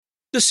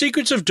The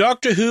Secrets of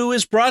Doctor Who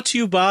is brought to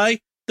you by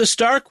the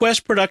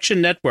StarQuest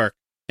Production Network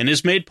and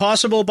is made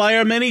possible by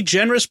our many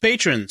generous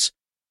patrons.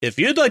 If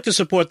you'd like to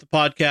support the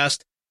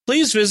podcast,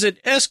 please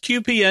visit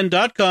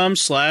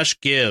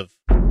sqpn.com/give.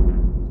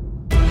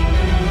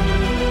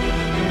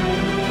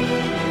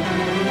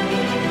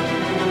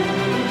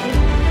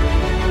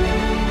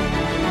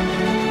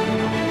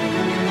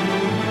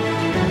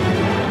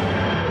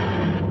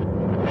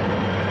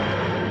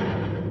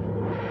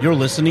 You're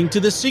listening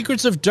to The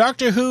Secrets of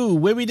Doctor Who,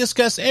 where we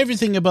discuss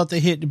everything about the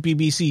hit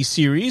BBC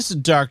series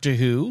Doctor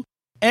Who.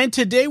 And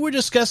today we're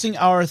discussing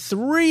our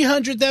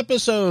 300th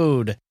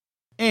episode.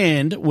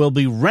 And we'll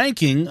be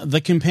ranking the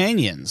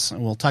companions.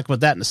 We'll talk about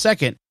that in a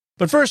second.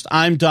 But first,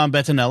 I'm Dom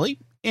Bettinelli.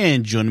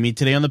 And joining me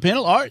today on the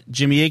panel are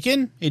Jimmy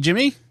Aiken. Hey,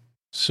 Jimmy.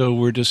 So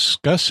we're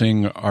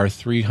discussing our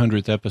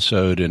 300th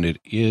episode, and it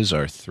is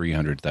our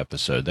 300th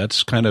episode.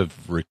 That's kind of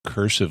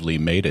recursively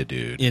meta,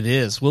 dude. It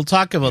is. We'll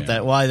talk about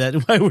that, why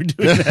we're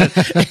doing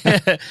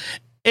that.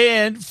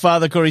 And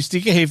Father Corey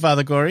Stika. Hey,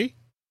 Father Corey.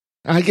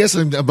 I guess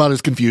I'm about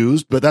as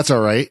confused, but that's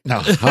all right. No,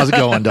 how's it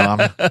going,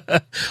 Dom?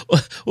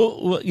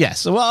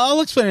 Yes. Well,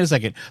 I'll explain in a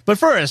second. But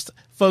first,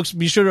 folks,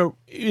 be sure to,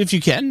 if you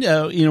can,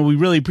 we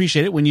really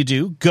appreciate it when you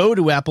do, go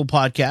to Apple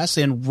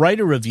Podcasts and write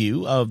a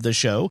review of the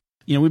show.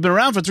 We've been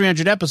around for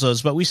 300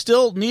 episodes, but we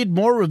still need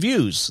more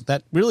reviews.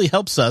 That really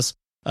helps us.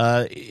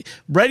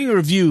 Writing a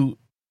review,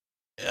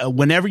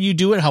 whenever you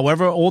do it,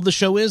 however old the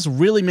show is,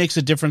 really makes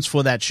a difference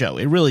for that show.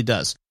 It really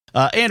does.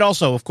 And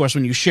also, of course,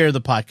 when you share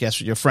the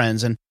podcast with your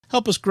friends and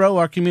help us grow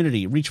our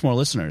community, reach more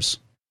listeners.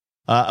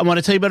 I want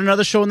to tell you about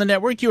another show on the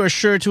network you are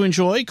sure to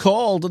enjoy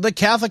called The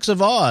Catholics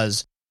of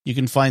Oz. You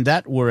can find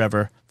that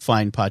wherever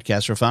fine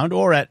podcasts are found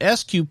or at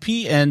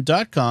sqpn.com/Oz.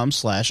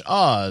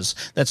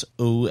 That's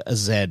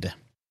OZ.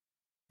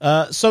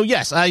 So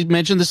yes, I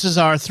mentioned this is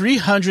our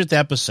 300th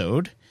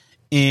episode,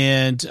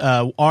 and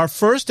our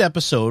first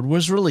episode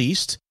was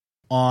released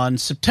on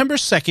September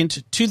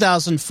 2nd,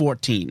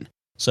 2014.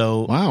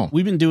 So wow.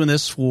 We've been doing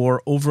this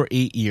for over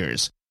 8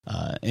 years.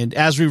 And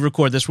as we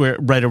record this, we're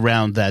right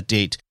around that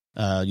date.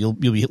 You'll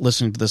be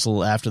listening to this a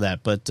little after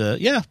that. But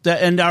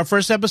and our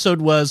first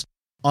episode was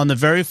on the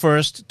very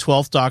first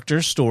 12th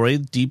Doctor story,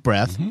 Deep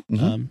Breath.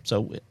 Mm-hmm.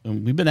 So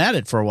we've been at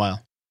it for a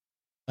while.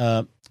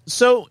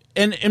 So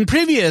in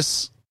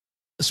previous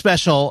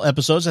special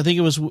episodes, I think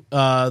it was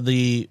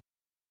the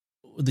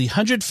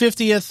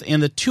 150th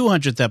and the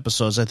 200th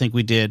episodes, I think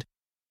we did.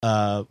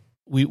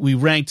 We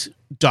ranked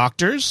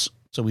doctors.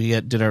 So we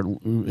did our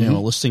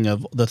listing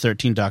of the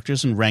 13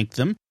 doctors and ranked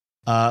them.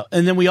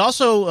 And then we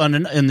also,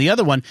 in the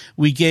other one,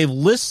 we gave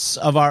lists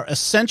of our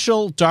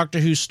essential Doctor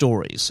Who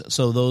stories.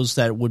 So those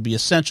that would be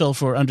essential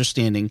for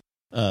understanding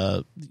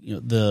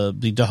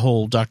the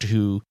whole Doctor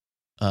Who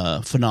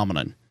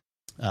phenomenon.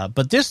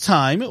 But this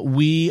time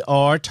we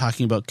are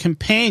talking about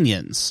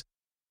companions.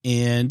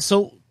 And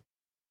so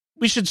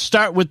we should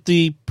start with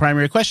the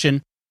primary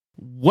question.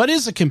 What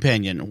is a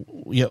companion?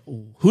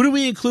 Who do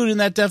we include in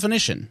that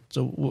definition?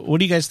 So what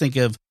do you guys think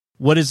of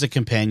what is a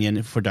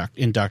companion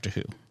in Doctor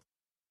Who?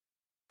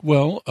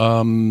 Well,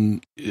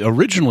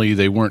 originally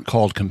they weren't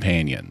called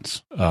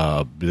companions.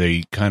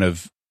 They kind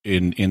of,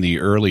 in the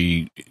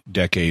early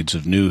decades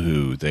of New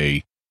Who,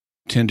 they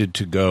tended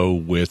to go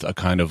with a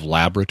kind of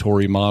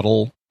laboratory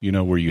model,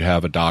 where you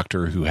have a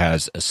doctor who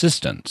has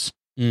assistants.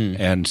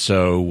 And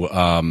so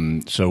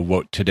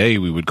what today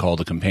we would call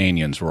the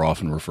companions were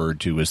often referred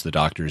to as the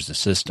doctor's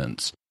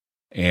assistants.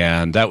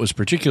 And that was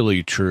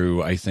particularly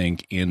true, I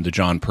think, in the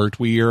Jon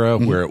Pertwee era,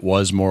 where it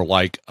was more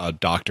like a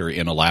doctor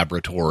in a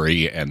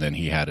laboratory and then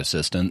he had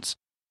assistants.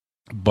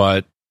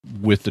 But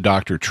with the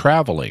doctor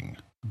traveling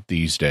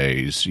these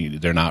days,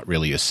 they're not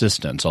really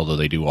assistants, although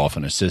they do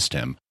often assist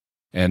him.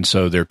 And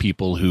so they're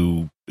people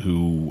who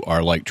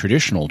are like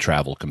traditional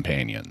travel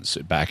companions.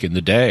 Back in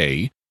the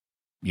day,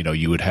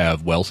 you would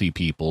have wealthy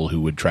people who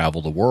would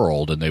travel the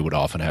world, and they would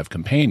often have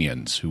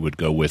companions who would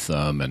go with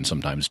them and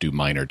sometimes do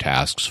minor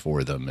tasks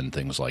for them and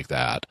things like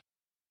that.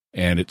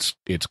 And it's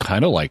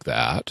kind of like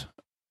that.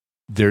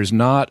 There's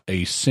not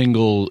a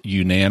single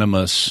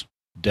unanimous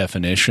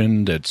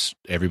definition that's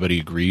everybody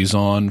agrees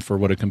on for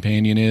what a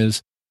companion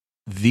is.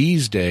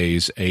 These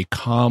days, a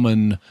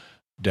common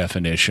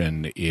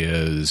definition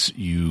is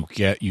you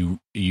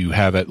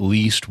have at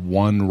least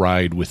one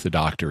ride with the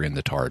doctor in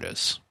the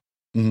TARDIS.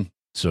 Mm-hmm.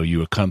 So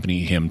you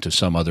accompany him to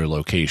some other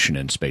location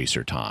in space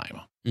or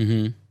time.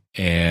 Mm-hmm.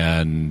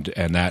 And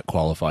that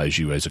qualifies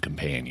you as a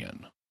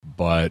companion.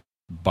 But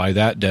by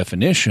that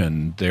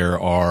definition, there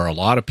are a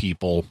lot of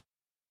people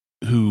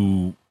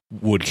who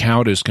would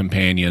count as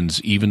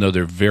companions, even though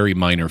they're very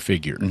minor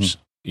figures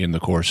in the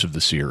course of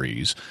the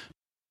series.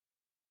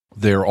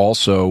 There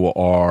also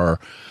are,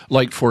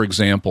 like, for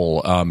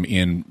example,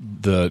 in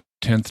the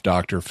 10th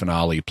Doctor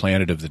finale,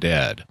 Planet of the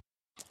Dead,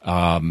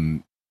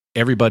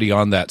 everybody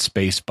on that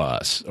space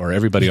bus or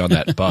everybody on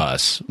that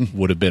bus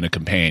would have been a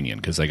companion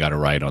because they got a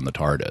ride on the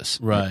TARDIS.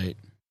 Right.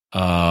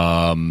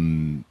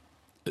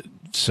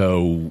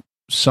 So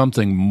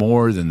something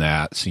more than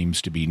that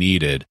seems to be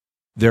needed.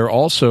 there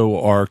also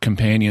are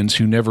companions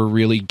who never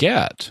really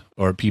get,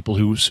 or people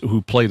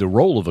who play the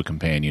role of a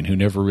companion who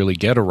never really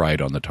get a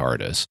ride on the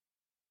TARDIS,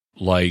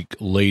 like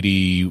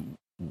Lady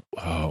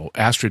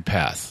Astrid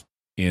Peth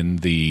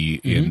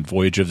in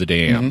Voyage of the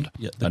Damned,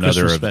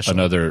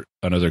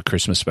 another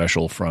Christmas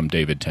special from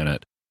David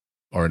Tennant,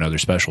 or another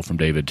special from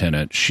David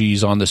Tennant.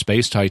 She's on the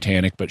Space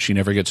Titanic, but she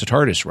never gets a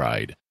TARDIS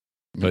ride.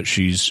 But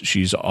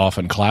she's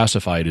often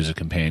classified as a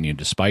companion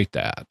despite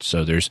that.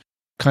 So there's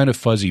kind of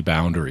fuzzy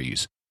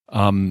boundaries.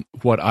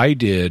 What I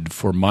did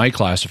for my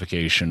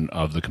classification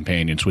of the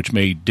companions, which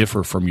may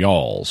differ from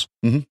y'all's,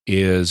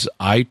 is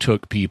I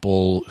took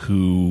people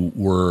who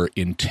were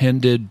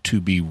intended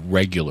to be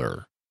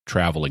regular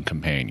traveling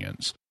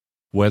companions.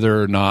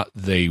 Whether or not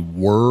they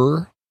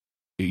were,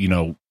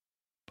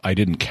 I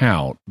didn't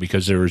count,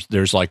 because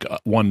there's like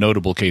one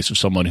notable case of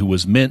someone who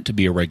was meant to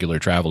be a regular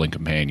traveling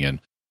companion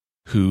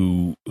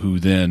who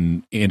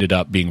then ended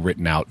up being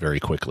written out very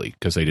quickly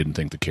because they didn't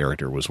think the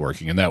character was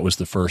working. And that was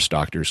the first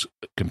Doctor's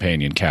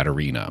companion,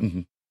 Katarina.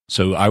 Mm-hmm.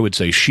 So I would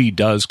say she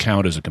does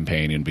count as a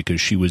companion because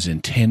she was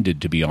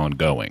intended to be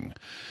ongoing.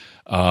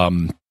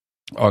 On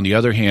the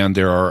other hand,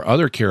 there are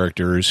other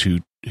characters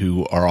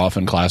who are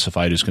often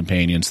classified as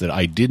companions that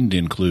I didn't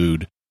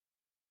include,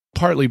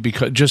 partly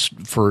because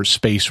just for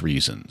space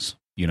reasons,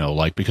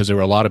 like because there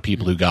were a lot of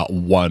people who got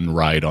one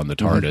ride on the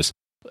TARDIS,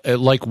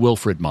 like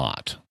Wilfred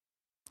Mott.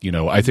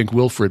 I think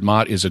Wilfred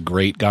Mott is a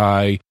great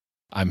guy.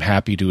 I'm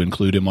happy to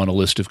include him on a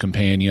list of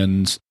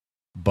companions,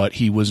 but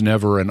he was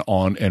never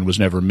was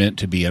never meant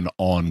to be an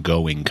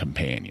ongoing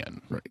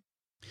companion. Right.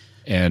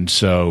 And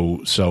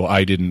so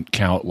I didn't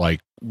count like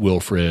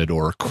Wilfred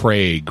or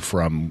Craig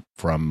from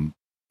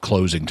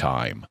Closing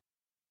Time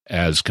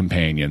as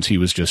companions. He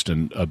was just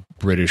a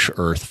British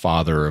Earth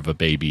father of a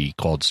baby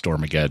called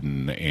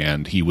Stormageddon,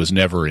 and he was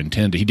never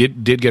intended. He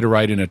did get a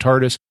ride in a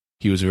TARDIS.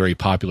 He was a very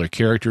popular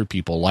character.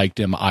 People liked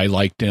him. I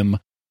liked him.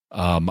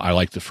 I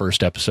liked the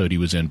first episode he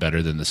was in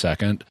better than the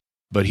second,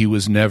 but he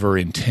was never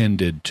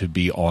intended to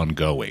be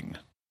ongoing.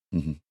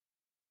 Mm-hmm.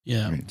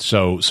 Yeah.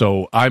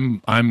 So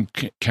I'm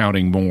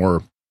counting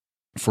more,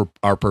 for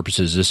our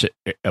purposes this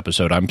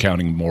episode, I'm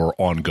counting more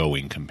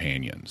ongoing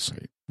companions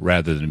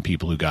rather than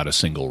people who got a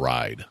single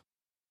ride.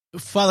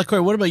 Father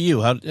Corey, what about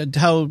you?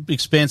 How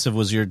expansive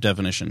was your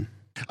definition?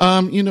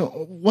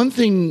 One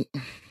thing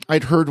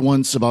I'd heard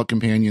once about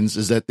companions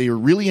is that they are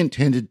really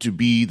intended to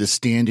be the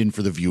stand-in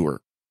for the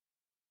viewer.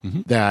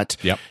 Mm-hmm. That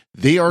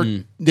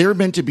they're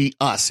meant to be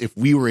us if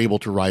we were able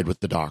to ride with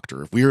the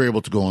Doctor, if we were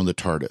able to go on the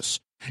TARDIS.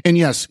 And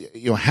yes,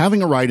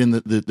 having a ride in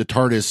the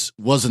TARDIS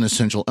was an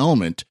essential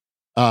element.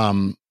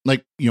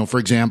 For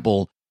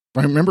example, if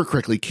I remember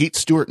correctly, Kate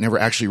Stewart never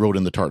actually rode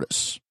in the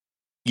TARDIS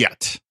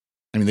yet.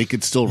 I mean, they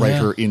could still write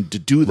her in to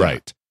do that.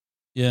 Right.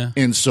 Yeah.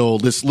 And so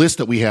this list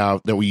that we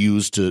have that we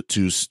use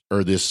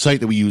or this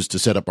site that we use to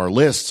set up our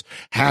lists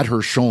had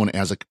her shown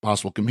as a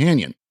possible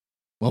companion.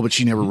 Well, but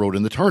she never rode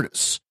in the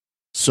TARDIS.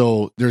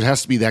 So there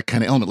has to be that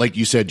kind of element. Like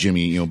you said,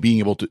 Jimmy, being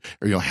able to,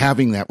 or,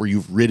 having that where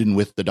you've ridden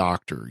with the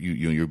Doctor,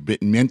 you're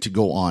meant to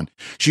go on.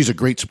 She's a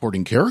great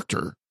supporting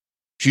character.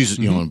 She's,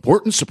 an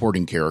important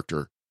supporting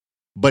character,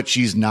 but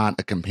she's not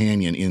a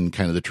companion in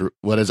kind of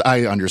what as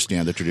I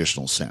understand the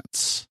traditional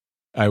sense.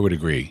 I would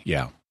agree.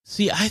 Yeah.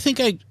 See, I think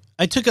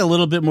I took a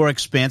little bit more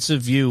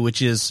expansive view,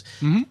 which is,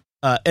 and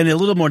a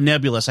little more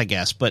nebulous, I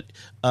guess, but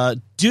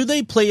do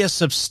they play a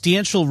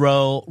substantial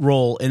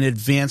role in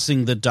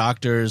advancing the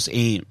Doctor's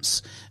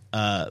aims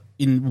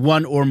in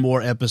one or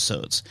more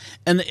episodes?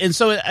 And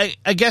so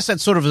I guess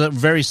that's sort of a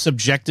very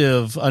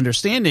subjective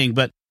understanding,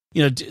 but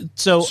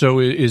So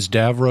is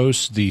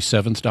Davros the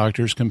Seventh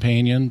Doctor's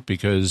companion?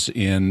 Because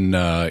in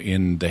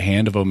the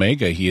Hand of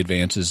Omega, he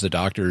advances the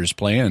Doctor's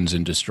plans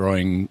in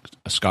destroying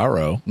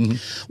Ascaro.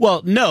 Mm-hmm.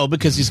 Well, no,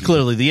 because he's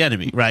clearly the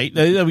enemy, right?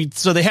 I mean,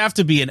 so they have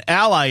to be an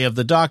ally of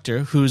the Doctor,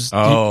 who's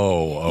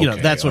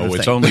okay. That sort of thing.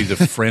 It's only the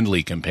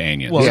friendly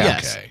companion. Well,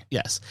 Okay.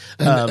 yes.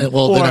 Then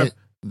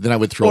I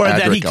would throw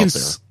Adric out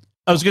there.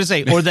 I was going to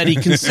say, or that he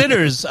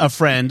considers a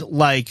friend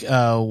like.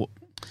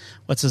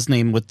 What's his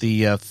name with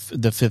the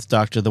Fifth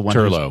Doctor? The one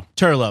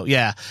Turlough,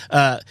 yeah.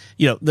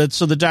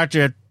 So the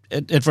Doctor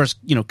at first,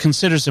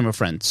 considers him a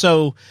friend.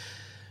 So,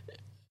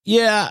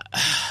 yeah,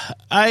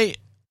 I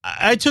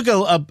took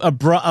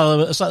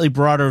a slightly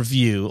broader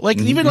view, like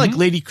even like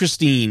Lady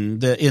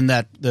Christine, on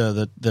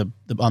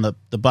the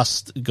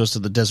bus that goes to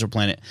the desert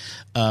planet.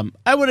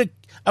 I would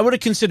have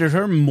considered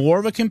her more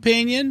of a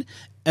companion,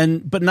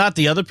 but not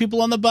the other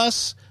people on the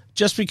bus,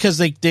 just because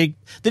they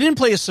didn't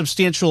play a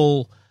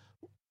substantial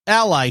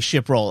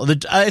allyship role.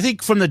 I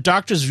think from the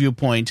Doctor's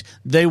viewpoint,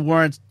 they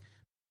weren't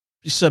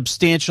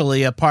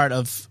substantially a part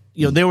of,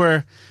 they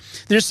were,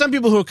 there's some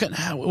people who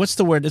are, what's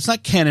the word? It's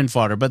not cannon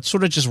fodder, but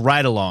sort of just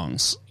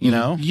ride-alongs,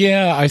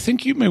 Yeah, I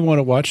think you may want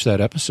to watch that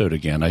episode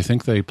again. I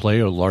think they play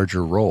a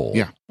larger role.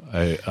 Yeah.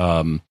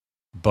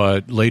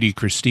 But Lady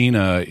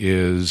Christina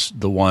is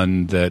the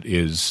one that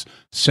is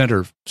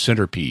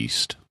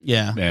centerpieced.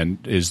 Yeah.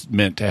 And is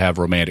meant to have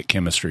romantic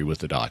chemistry with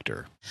the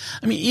Doctor.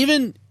 I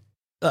mean,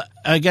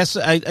 I guess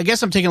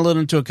I'm taking a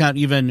little into account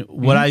even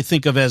what I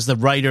think of as the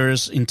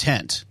writer's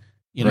intent.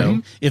 You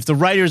know, if the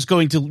writer is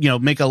going to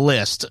make a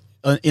list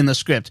in the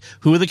script,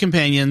 who are the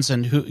companions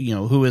and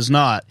who is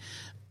not.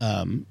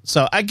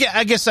 So I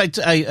guess I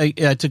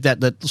took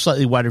that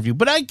slightly wider view,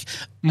 but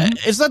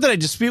it's not that I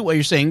dispute what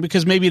you're saying,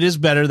 because maybe it is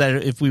better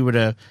that if we were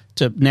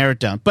to narrow it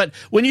down. But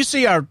when you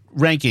see our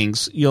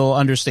rankings, you'll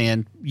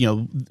understand,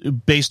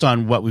 based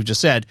on what we've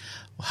just said,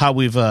 how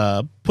we've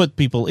put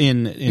people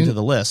into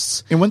the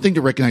lists. And one thing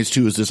to recognize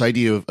too is this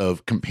idea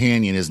of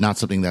companion is not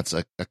something that's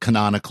a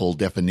canonical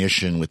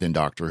definition within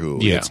Doctor Who.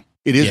 Yeah.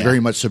 It is very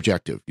much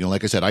subjective.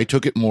 Like I said, I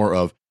took it more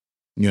of,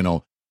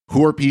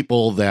 who are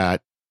people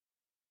that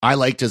I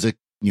liked as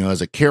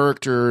a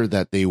character,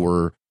 that they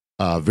were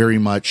very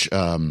much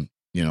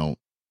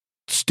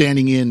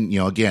standing in,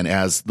 again,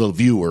 as the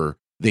viewer.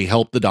 They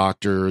helped the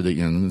Doctor. That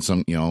in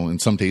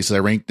some cases I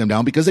ranked them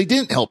down because they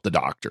didn't help the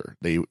Doctor.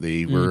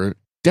 They were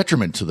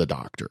detriment to the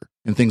Doctor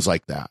and things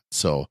like that.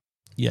 So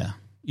yeah.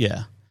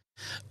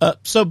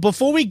 So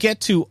before we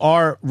get to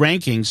our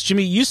rankings,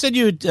 Jimmy, you said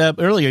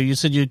earlier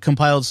you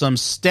compiled some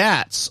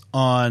stats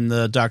on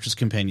the Doctor's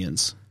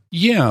companions.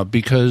 Yeah,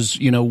 because,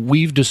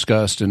 we've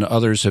discussed and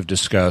others have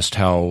discussed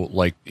how,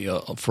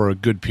 for a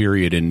good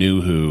period in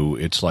New Who,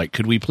 it's like,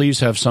 could we please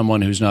have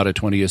someone who's not a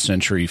 20th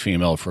century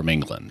female from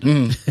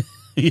England?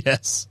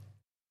 Yes.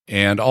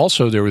 And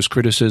also there was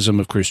criticism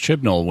of Chris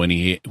Chibnall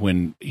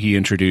when he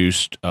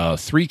introduced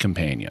 3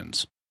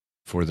 companions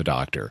for the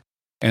Doctor.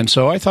 And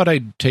so I thought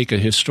I'd take a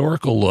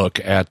historical look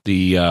at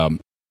the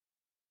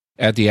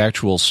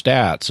actual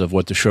stats of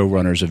what the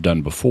showrunners have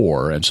done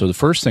before. And so the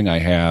first thing I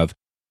have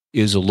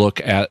is a look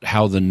at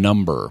how the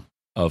number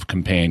of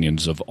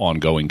companions, of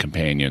ongoing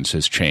companions,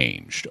 has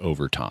changed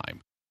over time.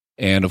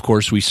 And, of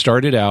course, we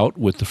started out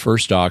with the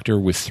first Doctor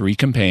with 3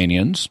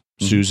 companions,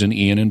 Susan,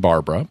 Ian, and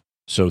Barbara.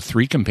 So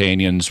 3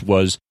 companions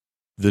was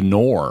the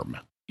norm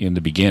in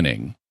the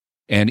beginning.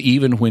 And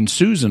even when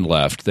Susan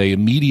left, they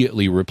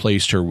immediately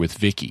replaced her with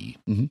Vicky.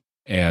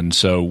 And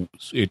so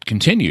it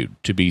continued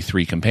to be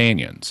 3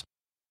 companions.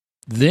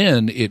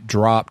 Then it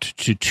dropped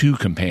to 2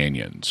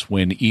 companions.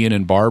 When Ian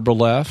and Barbara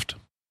left,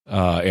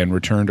 and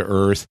returned to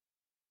Earth,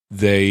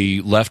 they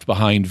left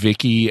behind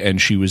Vicky, and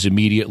she was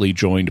immediately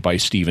joined by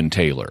Stephen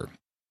Taylor.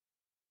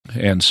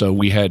 And so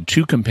we had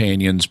 2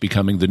 companions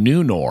becoming the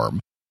new norm.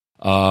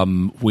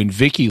 When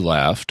Vicky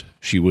left,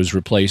 she was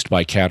replaced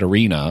by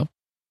Katarina,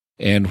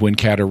 and when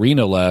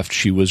Katarina left,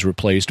 she was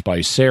replaced by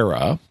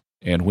Sarah,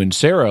 and when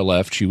Sarah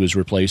left, she was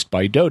replaced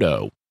by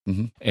Dodo.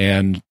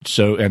 And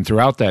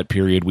throughout that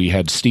period, we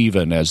had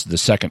Stephen as the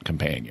second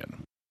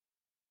companion.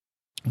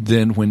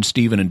 Then when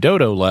Stephen and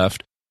Dodo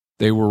left,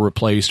 they were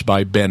replaced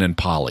by Ben and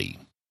Polly,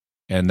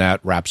 and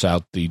that wraps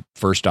out the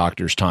first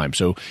Doctor's time.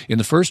 So in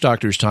the first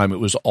Doctor's time, it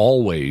was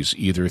always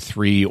either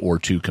 3 or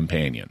 2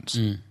 companions.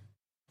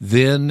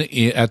 Then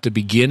at the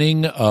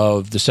beginning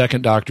of the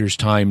second Doctor's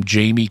time,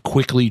 Jamie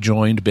quickly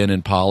joined Ben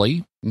and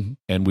Polly,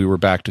 and we were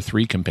back to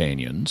 3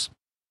 companions.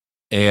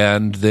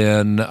 And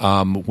then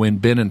when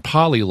Ben and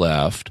Polly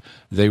left,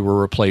 they were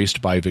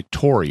replaced by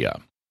Victoria.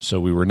 So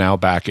we were now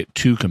back at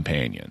 2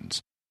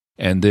 companions.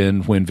 And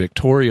then when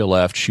Victoria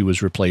left, she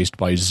was replaced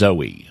by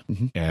Zoe.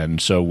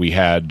 And so we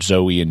had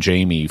Zoe and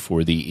Jamie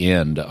for the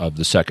end of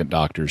the second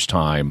Doctor's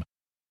time,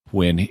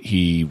 when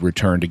he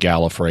returned to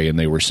Gallifrey and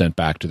they were sent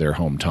back to their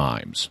home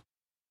times.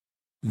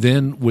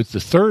 Then with the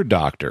third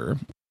Doctor,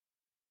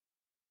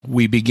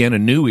 we begin a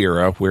new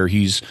era where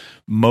he's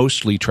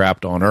mostly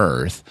trapped on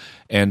Earth,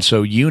 and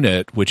so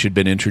UNIT, which had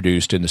been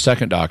introduced in the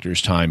second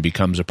Doctor's time,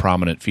 becomes a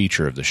prominent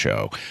feature of the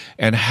show.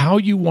 And how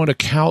you want to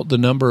count the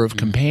number of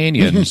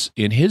companions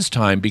in his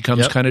time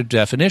becomes kind of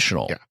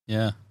definitional.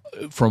 Yeah.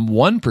 From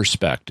one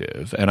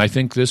perspective, and I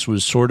think this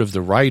was sort of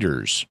the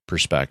writer's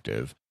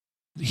perspective,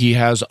 he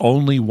has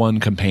only one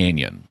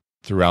companion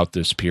throughout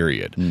this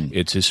period.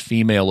 It's his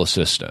female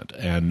assistant,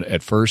 and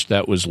at first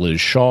that was Liz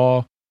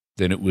Shaw,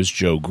 then it was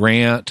Jo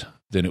Grant,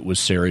 then it was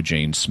Sarah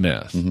Jane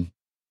Smith.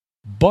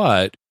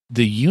 But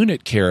the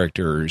UNIT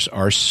characters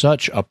are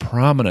such a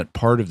prominent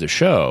part of the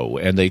show,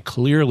 and they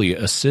clearly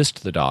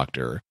assist the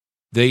Doctor.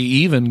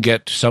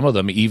 Some of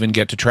them even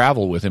get to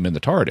travel with him in the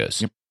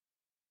TARDIS.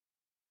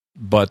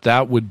 But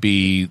that would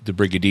be the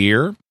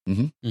Brigadier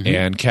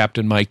and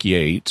Captain Mike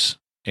Yates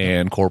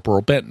and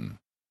Corporal Benton.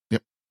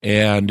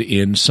 And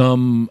in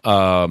some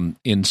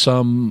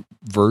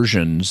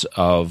versions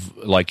of,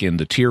 like in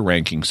the tier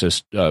ranking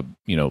site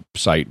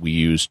we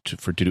used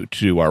to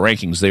do our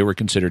rankings, they were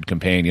considered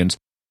companions.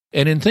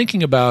 And in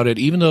thinking about it,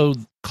 even though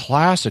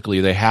classically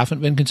they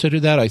haven't been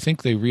considered that, I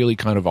think they really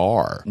kind of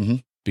are,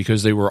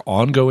 because they were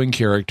ongoing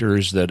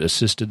characters that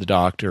assisted the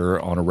Doctor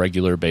on a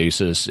regular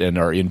basis and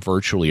are in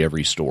virtually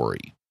every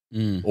story,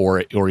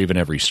 or even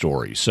every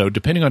story. So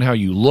depending on how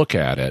you look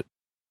at it,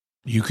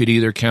 you could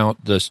either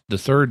count the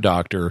third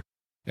Doctor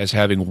as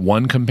having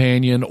one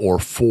companion or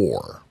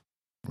 4,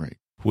 right?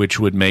 Which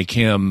would make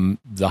him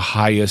the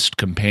highest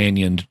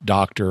companioned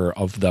Doctor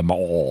of them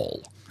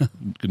all.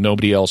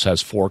 Nobody else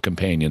has 4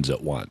 companions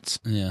at once.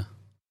 Yeah.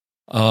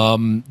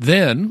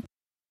 Then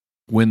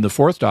When the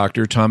fourth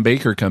Doctor, Tom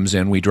Baker, comes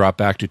in, we drop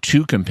back to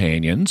 2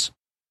 companions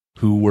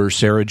who were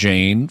Sarah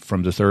Jane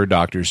from the third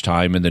Doctor's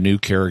time and the new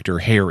character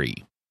Harry.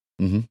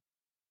 Mhm.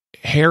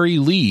 Harry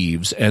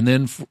leaves, and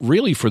then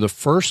really for the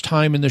first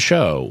time in the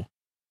show,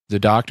 the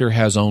Doctor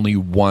has only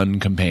one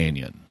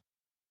companion,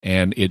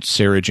 and it's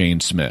Sarah Jane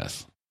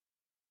Smith.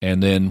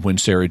 And then when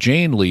Sarah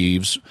Jane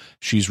leaves,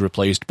 she's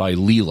replaced by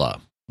Leela,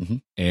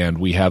 and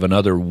we have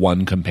another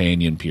one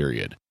companion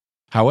period.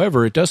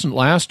 However, it doesn't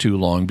last too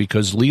long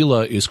because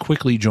Leela is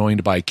quickly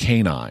joined by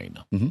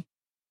K9.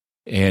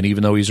 And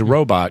even though he's a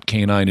robot,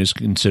 K9 is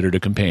considered a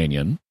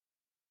companion.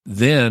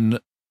 Then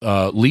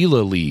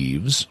Leela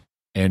leaves,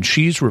 and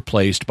she's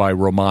replaced by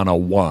Romana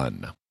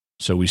 1.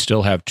 So we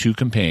still have 2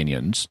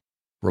 companions,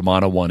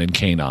 Romana 1 and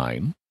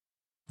K9.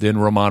 Then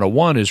Romana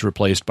 1 is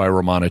replaced by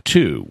Romana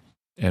 2,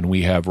 and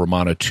we have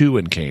Romana 2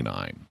 and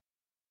K9.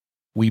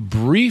 We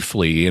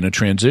briefly, in a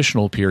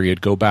transitional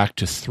period, go back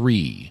to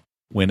 3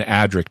 when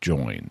Adric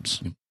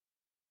joins.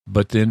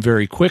 But then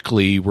very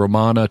quickly,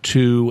 Romana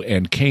 2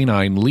 and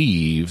K9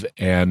 leave,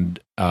 and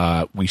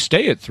we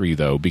stay at 3,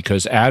 though,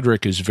 because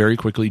Adric is very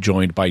quickly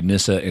joined by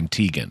Nyssa and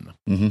Tegan.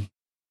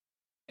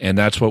 And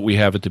that's what we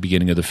have at the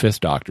beginning of the 5th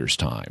Doctor's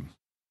time.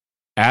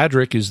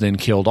 Adric is then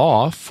killed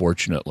off,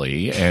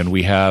 fortunately, and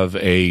we have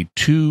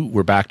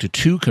we're back to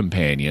 2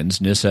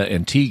 companions, Nyssa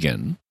and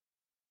Tegan.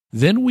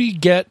 Then we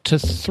get to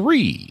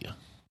 3,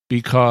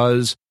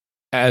 because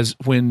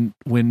when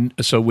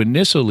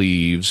Nyssa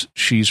leaves,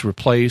 she's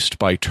replaced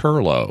by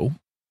Turlo,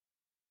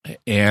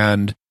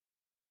 and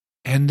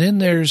then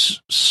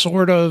there's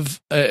sort of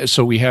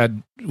so we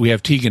have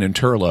Tegan and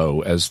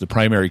Turlo as the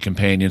primary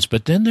companions,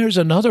 but then there's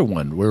another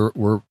one.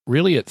 We're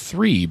really at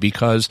 3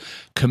 because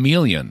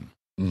Chameleon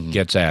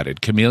gets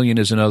added. Chameleon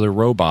is another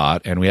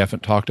robot, and we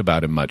haven't talked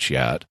about him much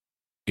yet,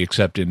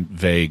 except in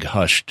vague,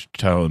 hushed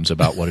tones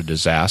about what a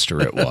disaster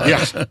it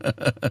was.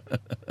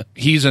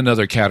 He's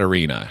another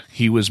Katarina.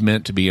 He was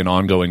meant to be an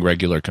ongoing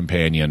regular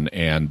companion,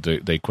 and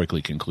they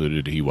quickly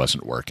concluded he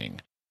wasn't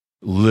working.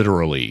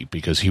 Literally,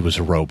 because he was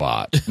a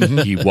robot.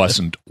 He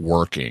wasn't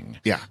working.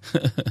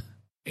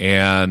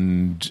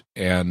 And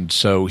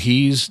so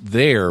he's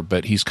there,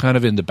 but he's kind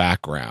of in the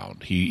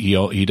background.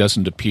 He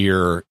doesn't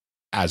appear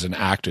as an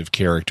active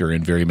character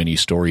in very many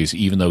stories,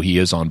 even though he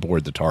is on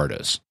board the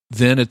TARDIS.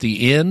 Then at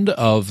the end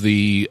of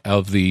the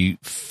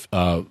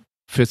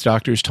 5th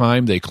Doctor's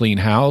time, they clean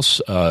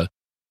house.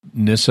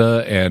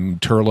 Nyssa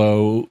and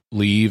Turlo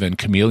leave, and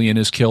Chameleon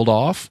is killed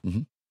off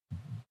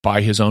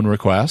by his own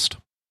request.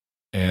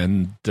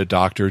 And the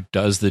Doctor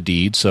does the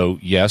deed. So,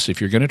 yes, if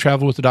you're going to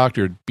travel with the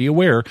Doctor, be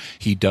aware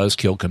he does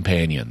kill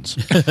companions.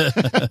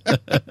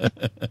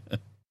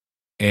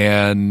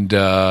 And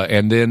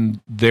then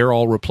they're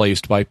all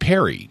replaced by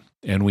Peri.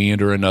 And we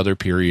enter another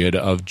period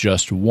of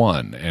just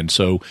 1. And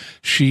so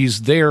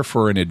she's there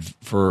for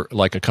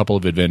like a couple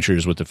of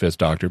adventures with the 5th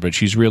Doctor, but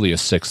she's really a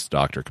 6th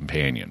Doctor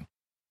companion.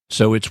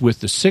 So it's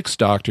with the 6th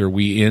Doctor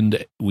we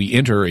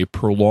enter a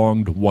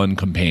prolonged 1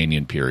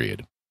 companion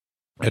period.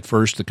 At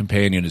first, the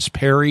companion is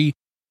Peri.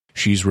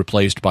 She's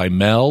replaced by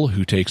Mel,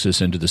 who takes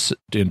us into the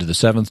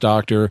 7th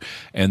Doctor,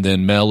 and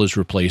then Mel is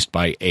replaced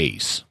by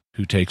Ace,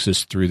 who takes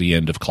us through the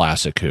end of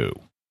Classic Who.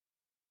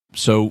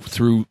 So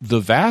through the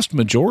vast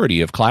majority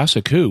of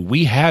Classic Who,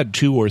 we had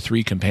 2 or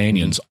 3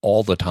 companions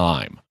all the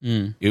time.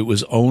 It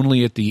was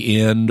only at the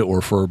end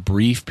or for a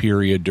brief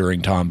period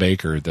during Tom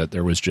Baker that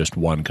there was just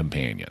 1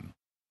 companion.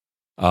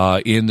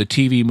 In the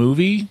TV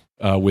movie,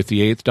 with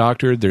the 8th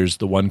Doctor, there's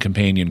the 1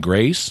 companion,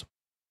 Grace.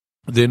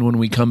 Then when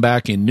we come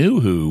back in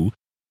New Who,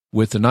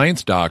 with the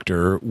 9th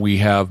Doctor, we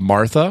have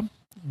Martha.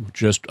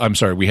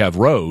 We have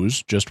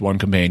Rose, just 1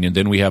 companion.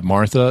 Then we have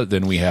Martha.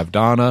 Then we have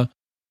Donna.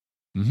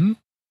 This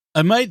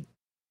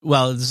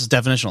is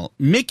definitional.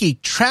 Mickey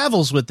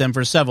travels with them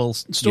for several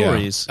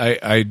stories.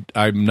 Yeah,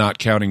 I'm not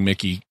counting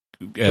Mickey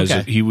as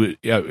he would,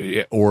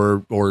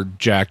 or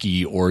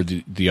Jackie, or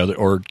the other,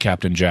 or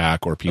Captain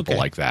Jack, or people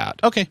like that.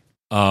 Okay.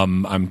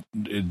 I'm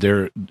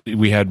there.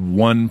 We had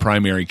 1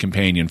 primary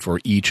companion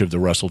for each of the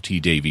Russell T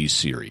Davies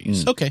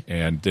series. Okay.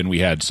 And then we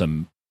had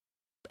some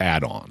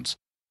add-ons.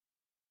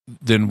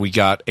 Then we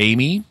got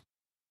Amy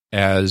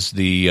as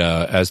the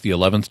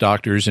 11th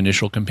Doctor's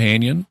initial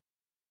companion.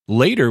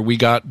 Later, we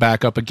got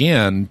back up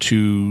again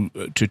to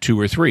 2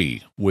 or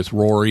 3 with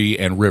Rory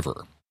and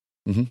River.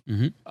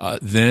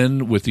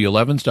 Then with the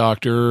 11th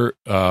Doctor,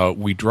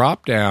 we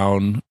drop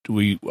down.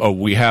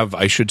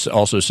 I should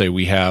also say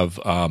we have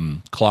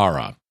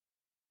Clara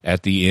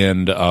at the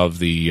end of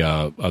the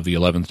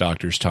 11th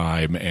Doctor's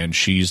time, and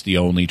she's the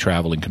only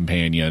traveling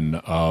companion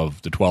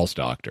of the 12th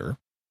Doctor.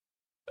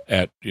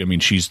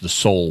 She's the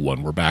sole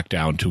one. We're back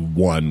down to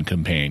 1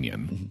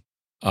 companion.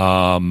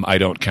 I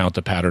don't count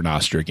the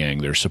Paternoster gang;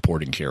 they're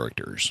supporting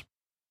characters.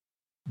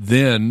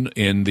 Then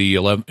in the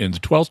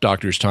 12th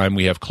Doctor's time,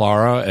 we have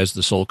Clara as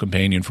the sole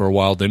companion for a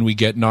while. Then we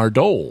get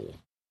Nardole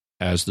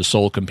as the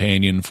sole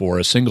companion for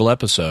a single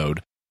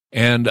episode.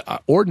 And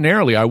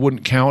ordinarily, I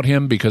wouldn't count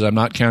him because I'm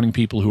not counting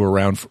people who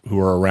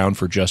are around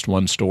for just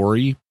 1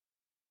 story.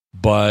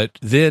 But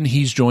then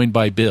he's joined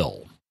by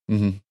Bill.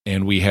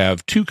 and we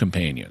have 2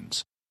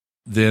 companions.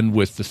 Then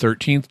with the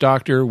 13th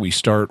Doctor, we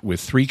start with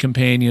 3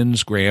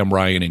 companions, Graham,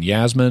 Ryan, and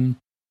Yasmin,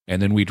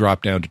 and then we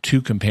drop down to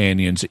 2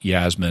 companions,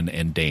 Yasmin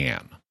and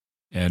Dan.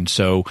 And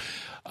so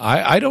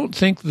I don't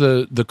think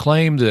the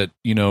claim that,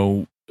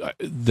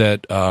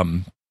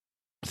 that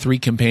 3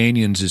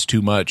 companions is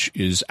too much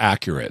is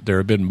accurate. There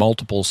have been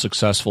multiple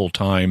successful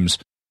times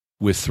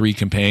with 3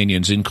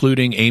 companions,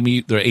 including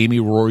the Amy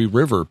Rory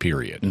River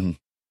period.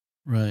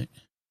 Right.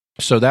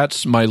 So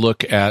that's my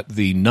look at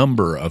the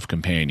number of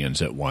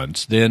companions at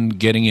once. Then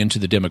getting into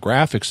the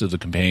demographics of the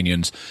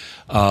companions,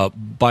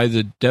 by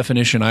the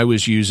definition I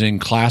was using,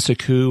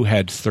 Classic Who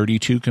had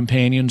 32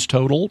 companions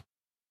total,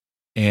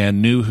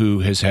 and New Who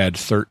has had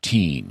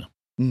 13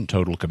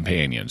 total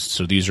companions.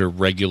 So these are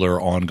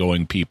regular,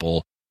 ongoing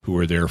people who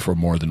are there for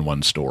more than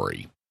one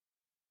story.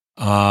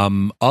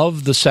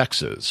 Of the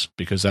sexes,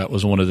 because that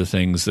was one of the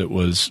things that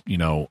was,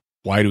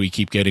 why do we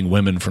keep getting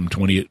women from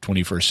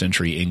 21st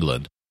century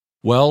England?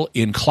 Well,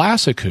 in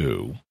Classic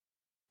Who,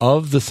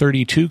 of the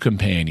 32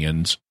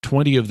 companions,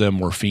 20 of them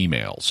were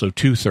female, so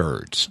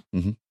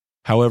 2/3.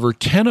 However,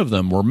 10 of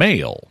them were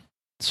male,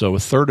 so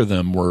 1/3 of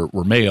them were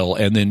male,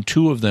 and then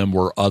 2 of them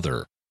were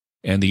other,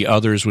 and the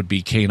others would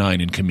be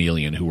K9 and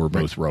Chameleon, who were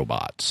both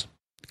robots.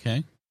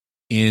 Okay.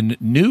 In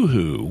New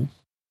Who,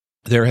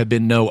 there have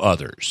been no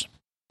others,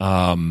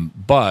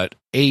 but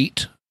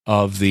 8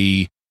 of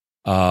the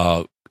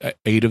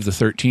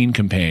 13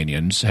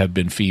 companions have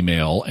been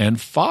female,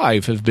 and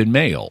 5 have been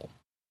male.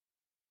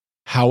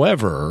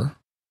 However,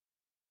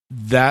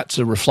 that's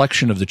a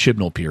reflection of the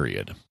Chibnall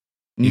period.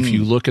 If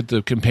you look at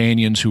the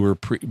companions who were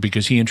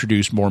because he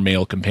introduced more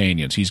male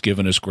companions, he's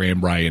given us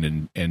Graham,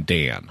 Ryan, and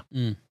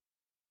Dan.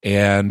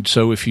 And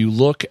so if you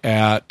look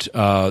at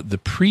the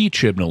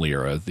pre-Chibnall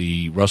era,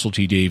 the Russell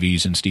T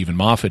Davies and Stephen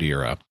Moffat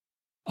era,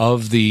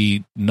 of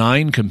the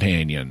 9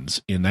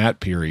 companions in that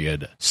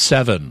period,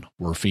 7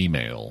 were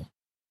female,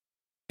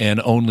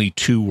 and only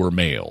 2 were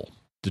male,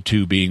 the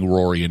 2 being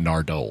Rory and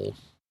Nardole.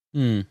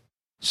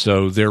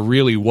 So there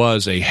really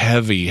was a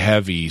heavy,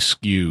 heavy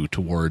skew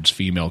towards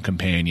female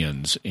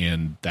companions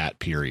in that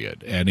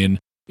period. And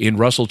in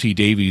Russell T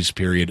Davies'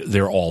 period,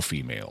 they're all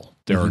female.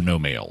 There are no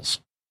males.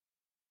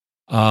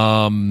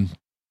 When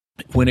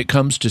it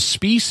comes to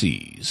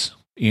species,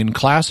 in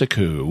Classic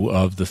Who,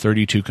 of the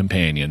 32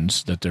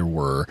 companions that there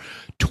were,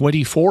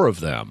 24 of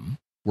them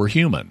were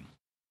human.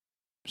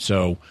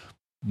 So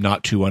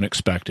not too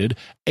unexpected.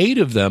 8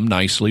 of them,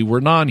 nicely,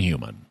 were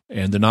non-human.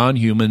 And the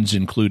non-humans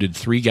included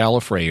 3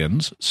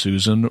 Gallifreyans,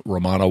 Susan,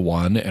 Romana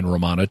 1, and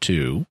Romana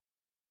 2.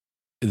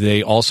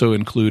 They also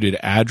included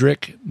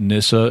Adric,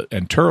 Nyssa,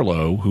 and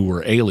Turlough, who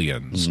were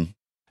aliens,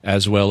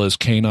 as well as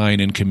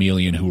K9 and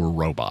Chameleon, who were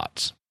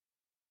robots.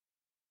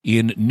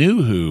 In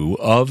New Who,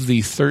 of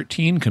the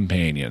 13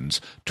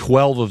 companions,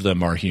 12 of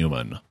them are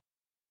human.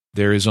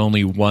 There is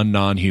only 1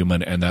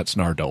 non-human, and that's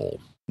Nardole.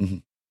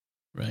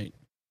 Right.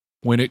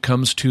 When it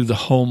comes to the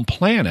home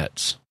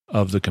planets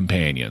of the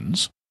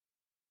companions,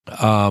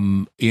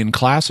 in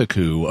Classic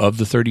Who, of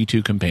the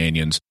 32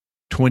 companions,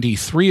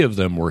 23 of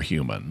them were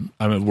human.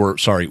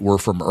 Were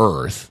from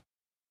Earth,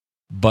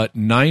 but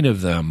 9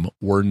 of them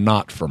were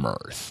not from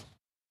Earth.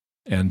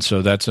 And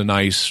so that's a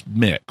nice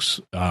mix.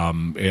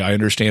 I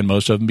understand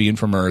most of them being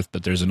from Earth,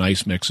 but there's a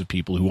nice mix of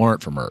people who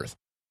aren't from Earth.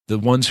 The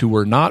ones who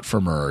were not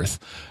from Earth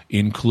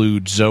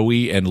include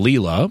Zoe and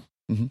Leela,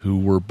 who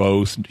were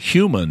both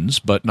humans,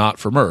 but not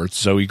from Earth.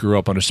 Zoe grew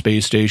up on a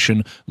space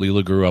station.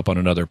 Leela grew up on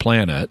another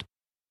planet,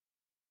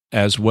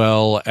 as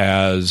well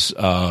as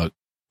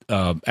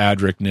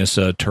Adric,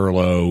 Nyssa,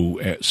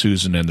 Turlough,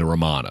 Susan, and the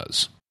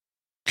Romanas.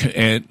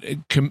 And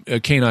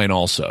K9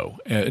 also.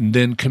 And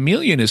then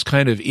Chameleon is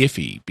kind of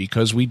iffy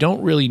because we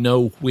don't really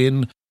know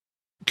when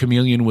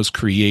Chameleon was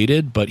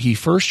created, but he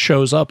first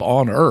shows up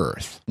on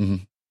Earth.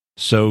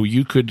 So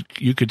you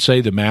could say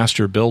the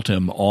Master built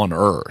him on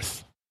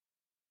Earth.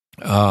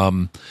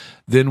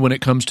 Then when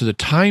it comes to the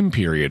time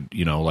period,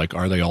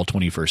 are they all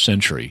 21st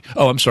century?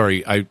 Oh, I'm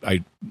sorry.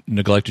 I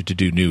neglected to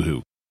do New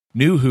Who.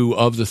 New Who,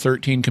 of the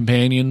 13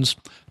 companions,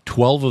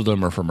 12 of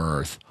them are from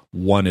Earth.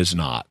 1 is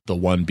not, the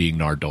 1 being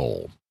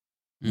Nardole.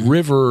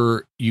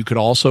 River, you could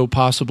also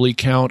possibly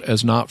count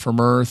as not from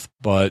Earth,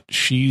 but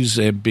she's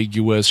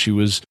ambiguous. She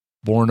was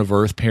born of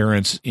Earth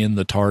parents in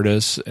the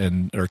TARDIS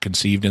or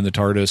conceived in the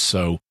TARDIS,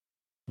 so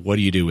what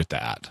do you do with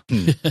that?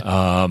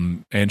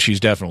 And she's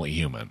definitely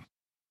human.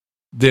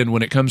 Then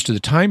when it comes to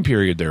the time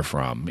period they're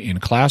from, in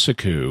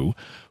Classic Who,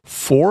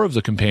 4 of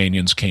the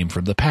companions came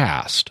from the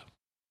past,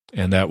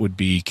 and that would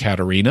be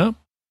Katarina,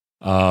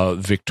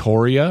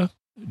 Victoria,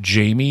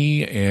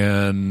 Jamie,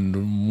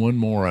 and one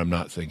more I'm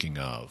not thinking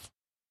of.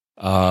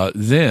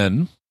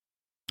 Then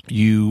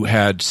you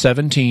had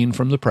 17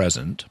 from the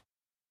present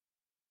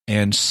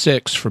and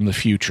 6 from the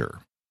future.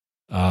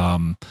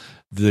 And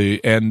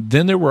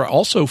then there were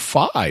also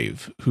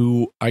 5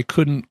 who I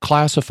couldn't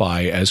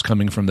classify as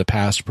coming from the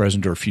past,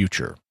 present, or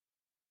future,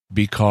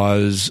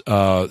 because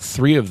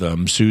 3 of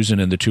them, Susan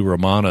and the 2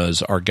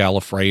 Romanas, are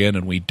Gallifreyan,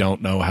 and we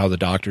don't know how the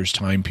Doctor's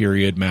time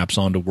period maps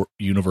onto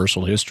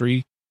universal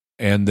history.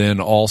 and then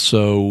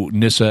also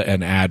Nyssa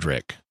and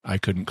Adric. I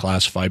couldn't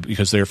classify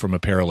because they're from a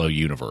parallel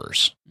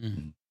universe.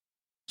 Mm-hmm.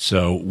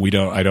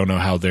 So I don't know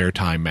how their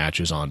time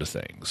matches onto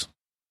things.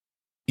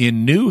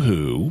 In New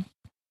Who,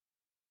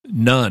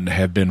 none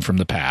have been from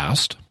the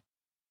past.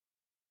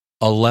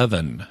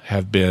 11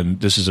 have been,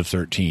 this is of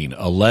 13,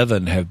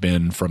 11 have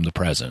been from the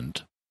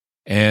present,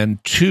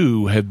 and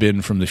 2 have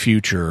been from the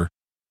future,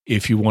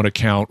 if you want to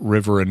count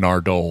River and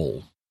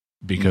Nardole,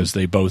 because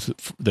they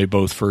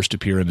both first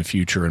appear in the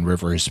future, and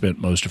River has spent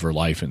most of her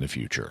life in the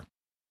future.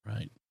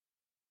 Right.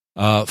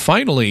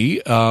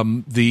 Finally,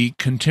 the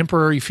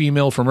contemporary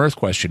female from Earth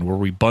question, where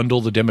we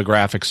bundle the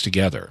demographics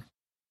together.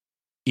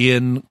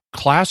 In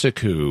Classic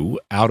Who,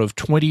 out of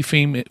 20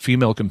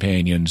 female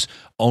companions,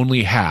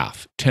 only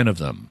half, 10 of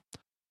them,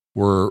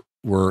 were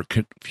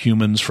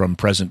humans from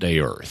present-day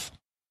Earth.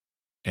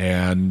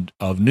 And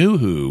of New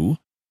Who,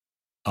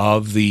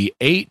 of the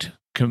 8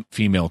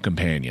 female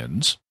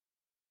companions,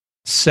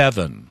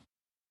 7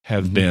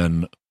 have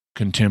been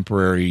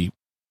contemporary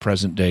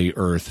present-day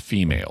Earth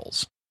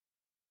females.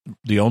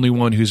 The only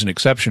one who's an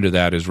exception to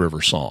that is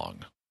River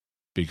Song,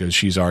 because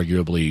she's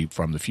arguably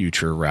from the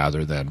future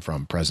rather than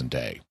from present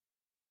day.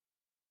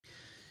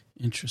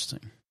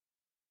 Interesting.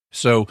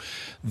 So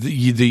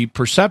the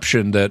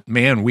perception that,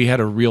 man, we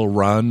had a real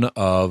run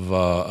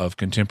of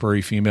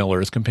contemporary female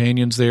Earth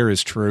companions there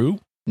is true.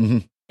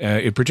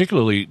 Mm-hmm.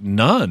 Particularly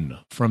none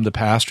from the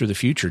past or the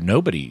future.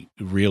 Nobody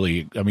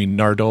really. I mean,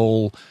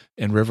 Nardole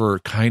and River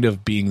kind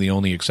of being the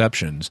only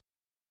exceptions.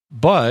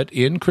 But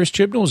in Chris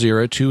Chibnall's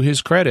era, to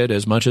his credit,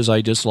 as much as I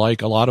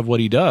dislike a lot of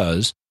what he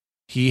does,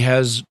 he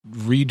has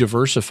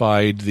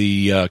re-diversified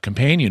the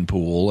companion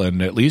pool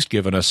and at least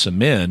given us some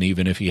men,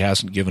 even if he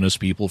hasn't given us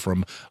people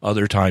from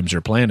other times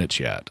or planets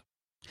yet.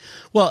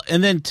 Well,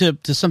 and then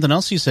to something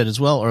else you said as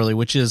well earlier,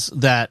 which is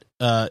that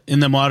in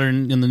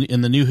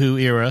the New Who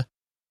era,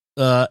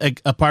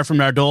 apart from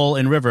Nardole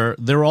and River,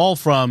 they're all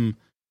from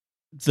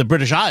the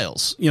British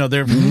Isles. You know,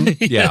 they're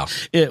yeah.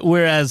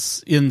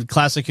 Whereas in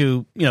Classic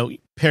Who, you know,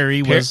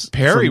 Perry was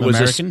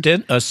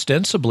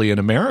ostensibly an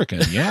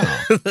American.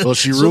 Yeah. Well,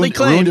 she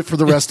ruined it for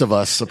the rest of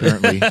us,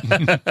 apparently. So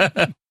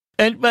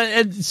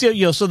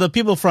the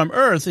people from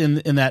Earth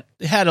in that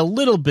had a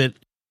little bit.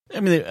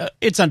 I mean,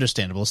 it's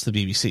understandable. It's the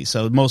BBC,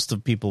 so most of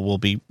the people will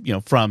be, you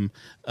know, from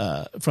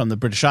the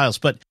British Isles.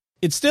 But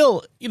it's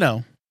still, you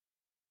know,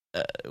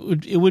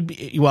 it would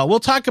be. Well, we'll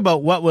talk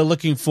about what we're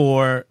looking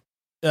for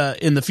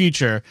in the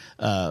future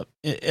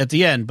at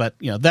the end. But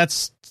you know,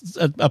 that's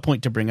a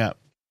point to bring up.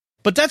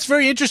 But that's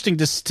very interesting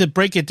to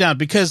break it down,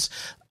 because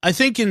I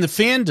think in the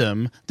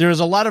fandom there's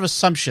a lot of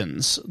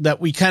assumptions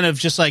that we kind of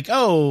just like,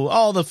 oh,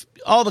 all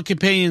the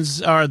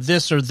companions are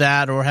this or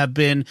that or have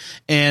been,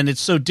 and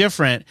it's so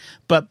different.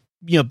 But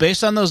you know,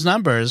 based on those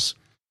numbers,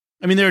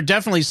 I mean, there are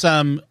definitely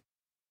some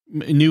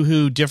New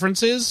Who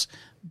differences,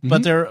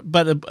 but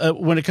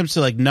when it comes to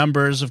like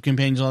numbers of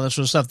companions and all that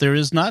sort of stuff, there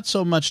is not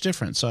so much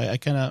difference. So I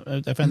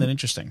find that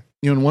interesting.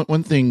 You know, and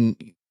one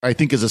thing I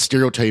think is a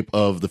stereotype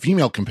of the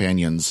female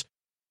companions,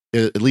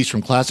 at least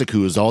from Classic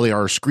Who, is all they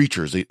are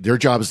screechers. Their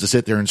job is to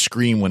sit there and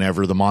scream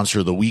whenever the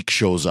monster of the week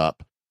shows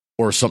up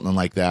or something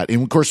like that.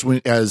 And of course,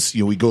 as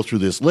you know, we go through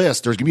this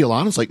list, there's gonna be a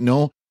lot of, it's like,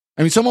 no,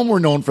 I mean, some of them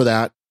were known for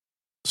that.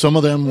 Some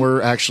of them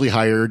were actually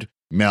hired,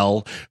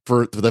 Mel,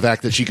 for the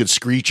fact that she could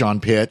screech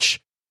on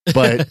pitch,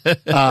 but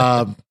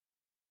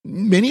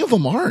many of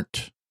them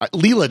aren't.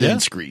 Leela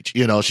didn't screech.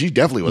 You know, she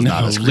definitely was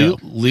not a screech.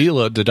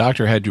 Leela, the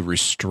doctor had to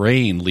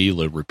restrain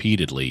Leela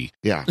repeatedly.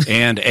 Yeah.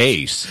 And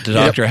Ace. The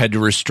doctor had to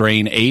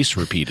restrain Ace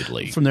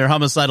repeatedly. From their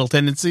homicidal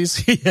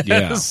tendencies.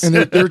 Yes. And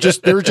there were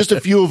just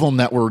a few of them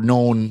that were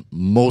known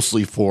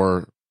mostly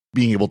for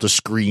being able to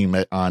scream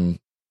on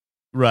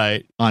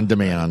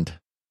demand.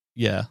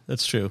 Yeah,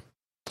 that's true.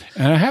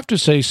 And I have to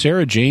say,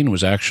 Sarah Jane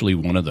was actually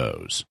one of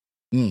those.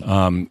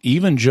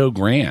 Even Joe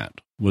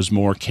Grant was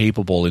more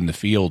capable in the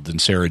field than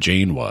Sarah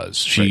Jane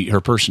was. Her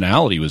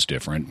personality was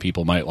different.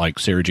 People might like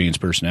Sarah Jane's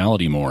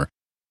personality more.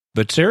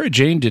 But Sarah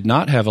Jane did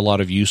not have a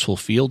lot of useful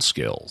field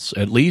skills.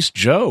 At least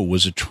Joe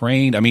was a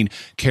trained, I mean,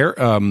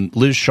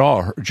 Liz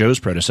Shaw, Joe's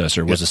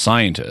predecessor, was a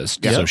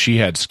scientist, so she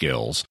had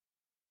skills.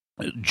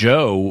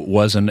 Joe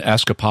was an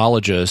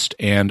escapologist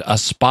and a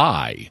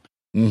spy.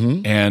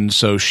 And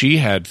so she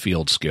had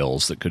field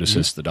skills that could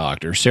assist the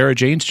doctor. Sarah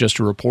Jane's just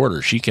a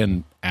reporter. She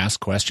can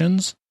ask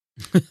questions.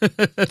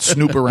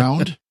 Snoop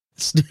around.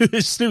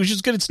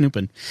 She's good at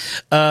snooping.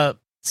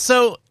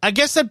 So I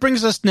guess that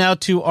brings us now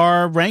to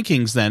our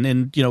rankings then,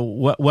 and you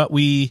know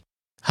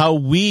how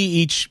we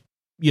each,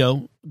 you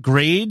know,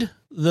 grade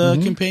the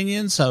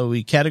companions, how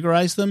we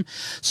categorize them.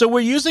 So we're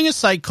using a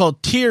site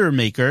called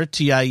Tiermaker,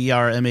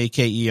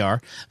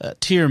 Tiermaker,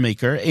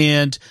 Tiermaker,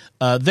 and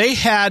they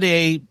had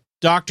a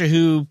Doctor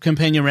Who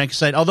companion ranking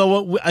site,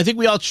 although I think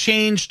we all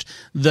changed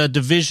the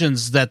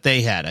divisions that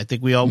they had. I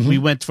think we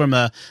went from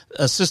a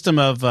system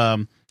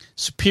of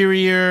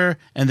superior,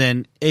 and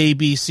then A,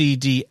 B, C,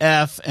 D,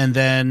 F, and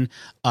then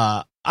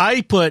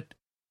I put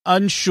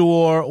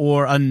unsure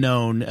or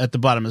unknown at the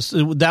bottom.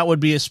 That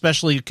would be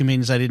especially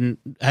companions I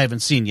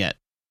haven't seen yet.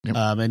 Yep.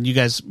 And you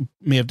guys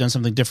may have done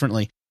something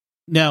differently.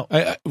 Now,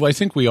 I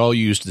think we all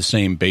used the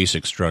same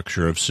basic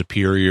structure of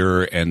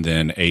superior and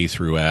then A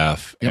through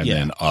F and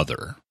then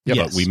other. Yep.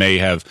 But we may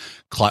have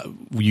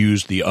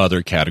used the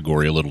other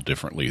category a little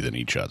differently than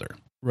each other.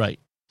 Right.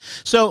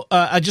 So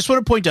I just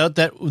want to point out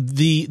that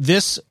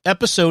this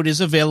episode is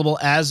available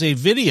as a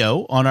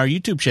video on our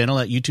YouTube channel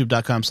at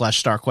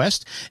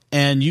youtube.com/StarQuest.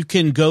 And you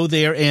can go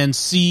there and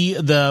see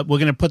we're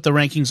going to put the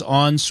rankings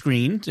on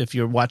screen if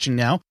you're watching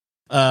now.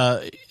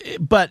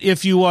 But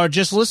if you are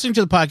just listening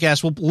to the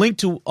podcast, we'll link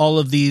to all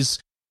of these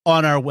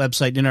on our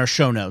website in our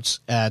show notes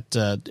at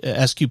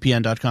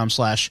sqpn.com/Doctor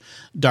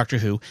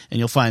Who, and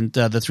you'll find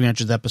the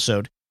 300th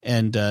episode.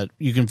 And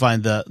you can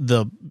find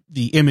the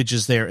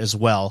images there as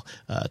well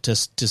to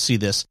see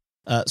this.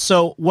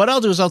 So what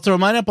I'll do is I'll throw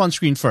mine up on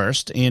screen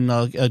first, and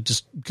I'll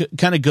just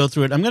kind of go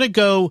through it. I'm going to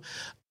go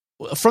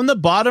from the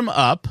bottom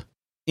up,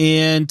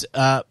 and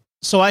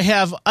so I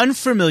have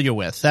unfamiliar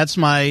with. That's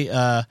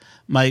my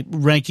my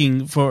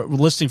ranking for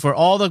listing for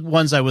all the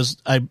ones I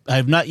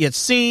have not yet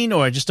seen,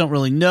 or I just don't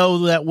really know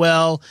that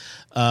well.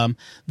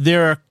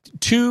 There are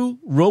 2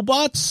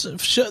 robots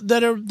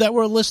that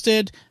were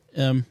listed.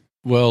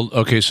 Well,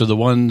 okay, so the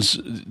ones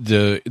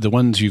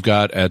you've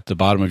got at the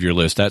bottom of your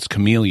list, that's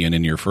Chameleon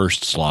in your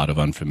first slot of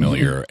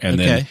unfamiliar, and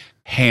then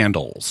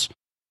Handles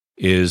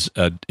is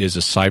a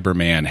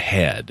Cyberman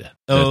head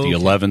that the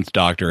 11th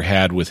Doctor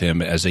had with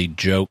him as a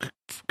joke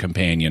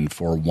companion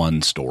for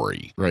one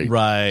story.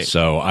 Right.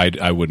 So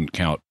I wouldn't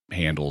count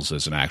Handles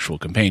as an actual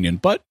companion,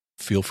 but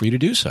feel free to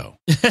do so.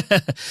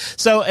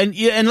 So,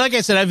 and like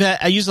I said,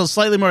 I used a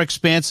slightly more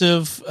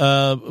expansive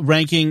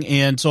ranking,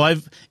 and so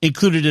I've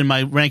included in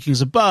my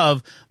rankings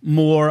above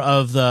more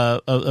of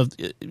the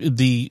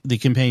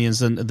companions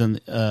than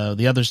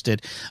the others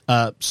did.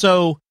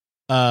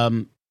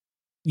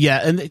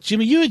 Yeah, and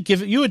Jimmy,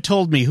 you had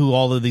told me who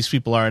all of these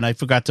people are, and I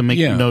forgot to make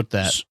note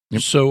that.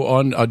 So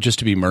on just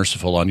to be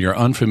merciful, on your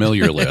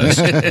unfamiliar list,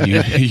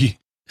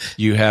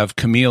 you have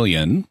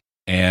Chameleon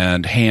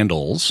and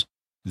Handles.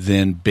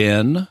 Then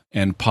Ben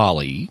and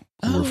Polly,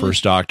 who were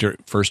first Doctor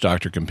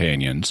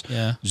companions.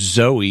 Yeah.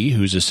 Zoe,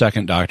 who's a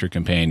second Doctor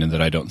companion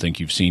that I don't think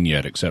you've seen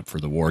yet, except for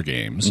the War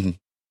Games.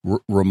 Mm-hmm.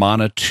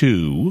 Romana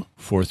 2,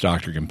 fourth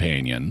Doctor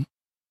companion.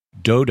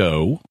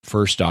 Dodo,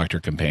 first Doctor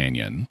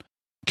companion.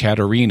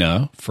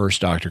 Katarina,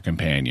 first Doctor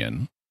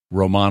companion.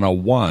 Romana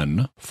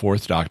 1,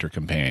 fourth Doctor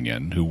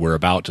companion, who we're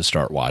about to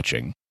start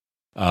watching.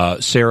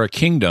 Sarah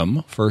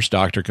Kingdom, first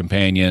Doctor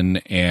companion,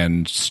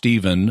 and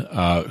Stephen,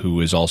 who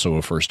is also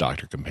a first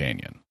Doctor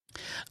companion.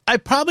 I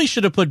probably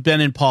should have put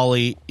Ben and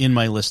Polly in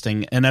my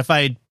listing, and if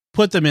I had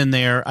put them in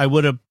there, I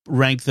would have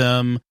ranked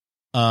them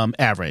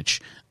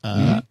average.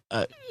 I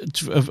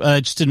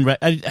just didn't.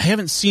 I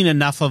haven't seen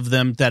enough of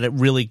them that it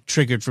really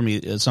triggered for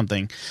me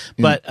something.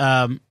 But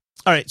all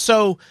right,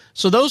 so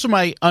those are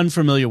my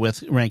unfamiliar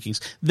with rankings.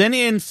 Then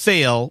in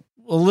fail.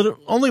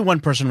 Only one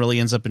person really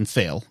ends up in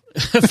fail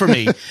for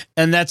me,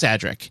 and that's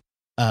Adric.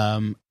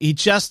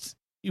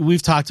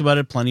 We've talked about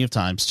it plenty of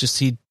times.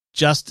 He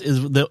just is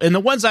and the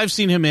ones I've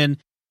seen him in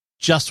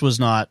just was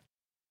not,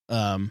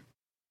 I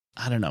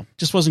don't know,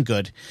 just wasn't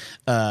good.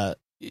 And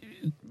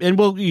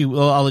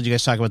I'll let you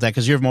guys talk about that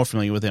because you're more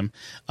familiar with him.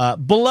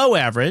 Below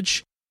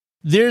average,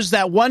 there's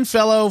that one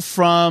fellow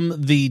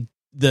from the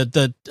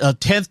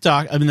 10th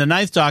Doctor, the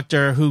 9th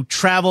Doctor, who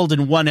traveled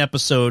in one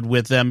episode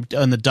with them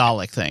on the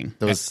Dalek thing.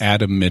 That was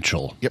Adam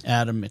Mitchell. Yep.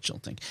 Adam Mitchell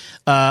thing.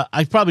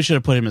 I probably should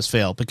have put him as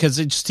fail because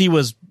he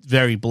was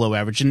very below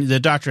average, and the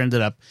Doctor ended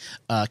up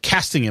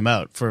casting him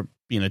out for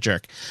being a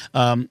jerk.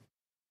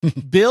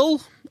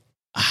 Bill,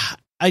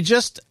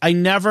 I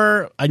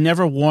never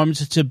warmed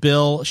to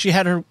Bill. She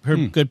had her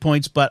good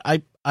points, but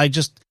I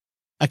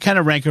kind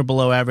of rank her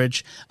below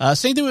average.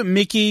 Same thing with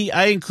Mickey.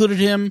 I included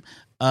him.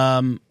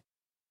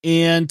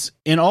 And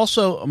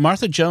also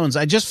Martha Jones.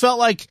 I just felt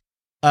like,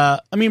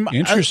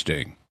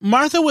 interesting.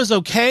 Martha was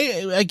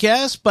okay, I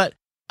guess, but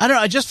I don't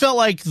know. I just felt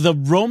like the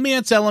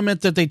romance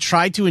element that they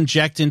tried to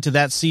inject into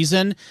that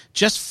season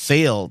just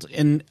failed.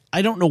 And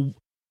I don't know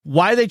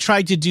why they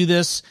tried to do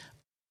this.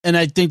 And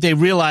I think they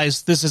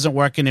realized this isn't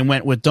working and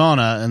went with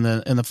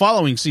Donna in the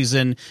following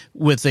season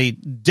with a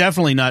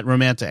definitely not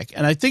romantic.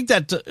 And I think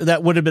that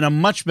would have been a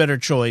much better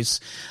choice.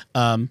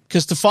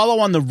 Cause to follow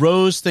on the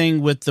Rose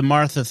thing with the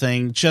Martha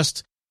thing,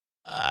 just,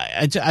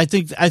 I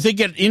think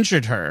it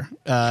injured her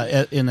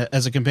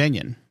as a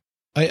companion.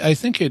 I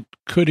think it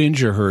could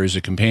injure her as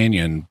a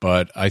companion,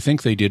 but I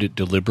think they did it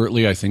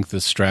deliberately. I think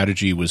the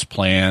strategy was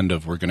planned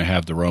of we're going to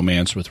have the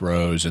romance with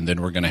Rose, and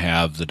then we're going to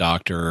have the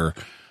Doctor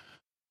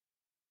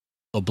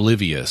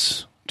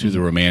oblivious to the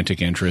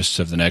romantic interests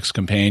of the next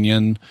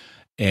companion.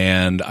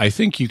 And I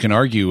think you can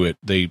argue it.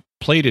 They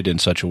played it in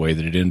such a way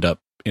that it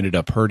ended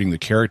up hurting the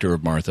character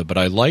of Martha. But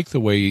I like the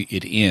way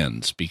it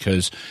ends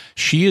because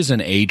she is an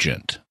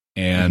agent.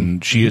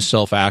 And she is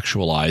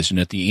self-actualized. And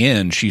at the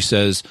end, she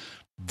says,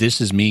 this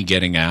is me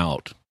getting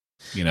out.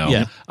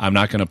 I'm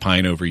not going to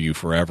pine over you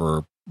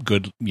forever.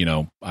 Good.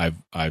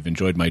 I've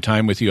enjoyed my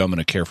time with you. I'm going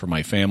to care for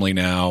my family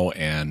now.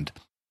 And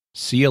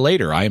see you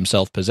later. I am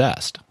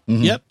self-possessed.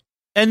 Mm-hmm. Yep.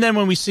 And then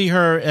when we see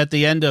her at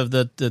the end of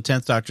the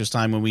 10th Doctor's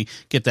time, when we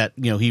get that,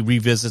 he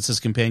revisits his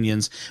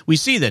companions, we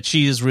see that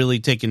she is really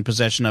taking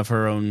possession of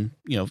her own,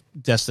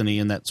 destiny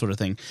and that sort of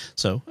thing.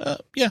 So,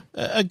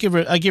 I give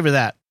her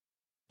that.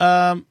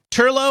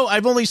 Turlough,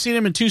 I've only seen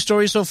him in 2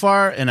 stories so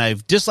far, and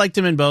I've disliked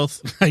him in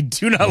both. I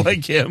do not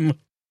like him.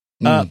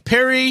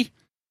 Perry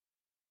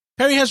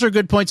has her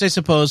good points, I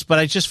suppose, but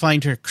I just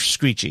find her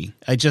screechy.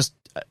 I just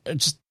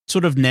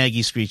sort of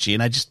naggy screechy,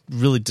 and I just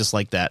really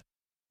dislike that.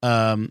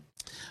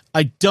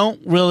 I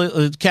don't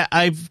really.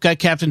 I've got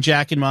Captain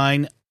Jack in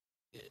mind,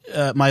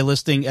 my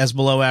listing as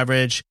below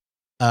average.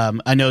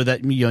 I know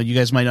that you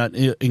guys might not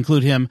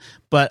include him,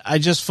 but I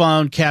just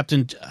found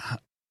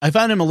I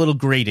found him a little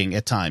grating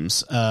at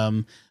times.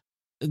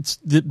 It's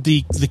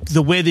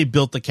the way they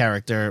built the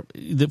character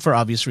for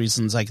obvious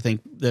reasons. I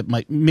think that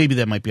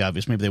might be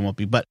obvious, maybe they won't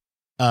be. But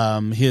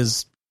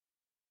his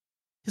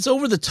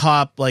over the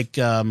top, like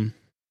I'm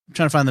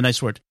trying to find the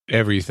nice word.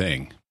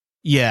 Everything.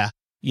 Yeah.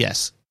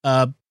 Yes.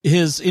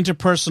 His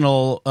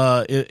interpersonal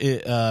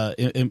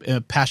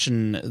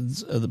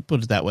passion,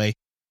 put it that way,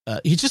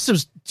 he just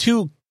was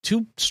too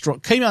strong,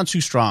 came out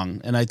too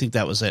strong, and I think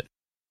that was it.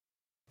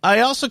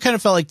 I also kind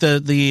of felt like the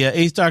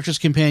 8th Doctor's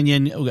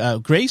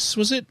companion, Grace,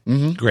 was it?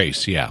 Mm-hmm.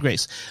 Grace, yeah.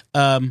 Grace.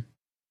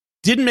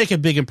 Didn't make a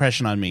big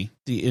impression on me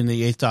in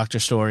the 8th Doctor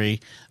story.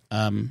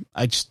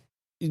 I just,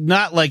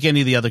 not like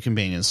any of the other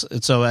companions,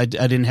 so I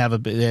didn't have a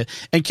bit.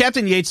 And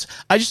Captain Yates,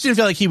 I just didn't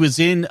feel like he was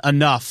in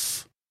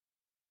enough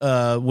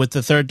with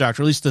the 3rd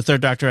Doctor, at least the 3rd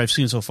Doctor I've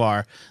seen so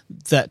far,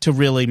 that to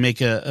really make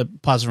a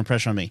positive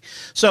impression on me.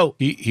 So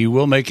he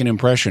will make an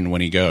impression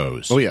when he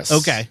goes. Oh yes.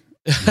 Okay.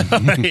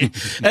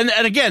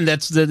 and again,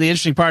 that's the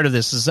interesting part of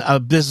this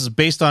is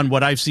based on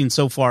what I've seen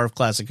so far of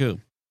Classic Who.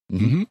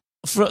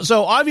 Mm-hmm.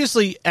 So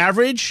obviously,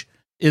 average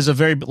is a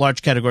very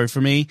large category for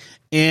me,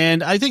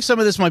 and I think some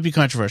of this might be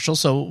controversial.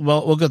 So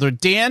we'll go through.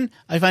 Dan,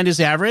 I find his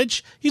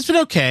average. He's been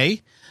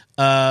okay.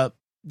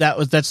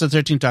 That's the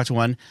 13th Doctor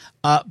one.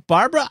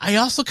 Barbara, I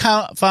also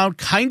found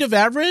kind of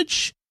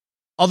average,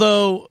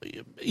 although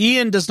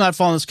Ian does not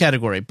fall in this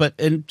category.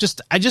 I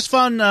just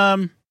found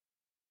I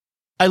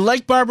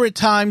like Barbara at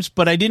times,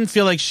 but I didn't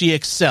feel like she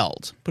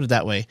excelled. Put it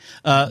that way.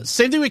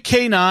 Same thing with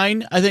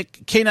K9. I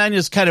think K9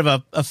 is kind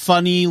of a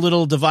funny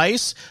little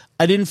device.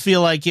 I didn't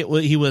feel like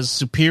he was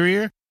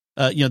superior.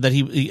 That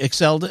he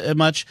excelled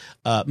much.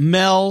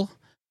 Mel.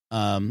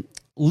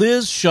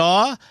 Liz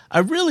Shaw, I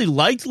really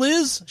liked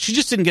Liz. She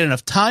just didn't get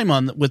enough time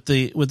with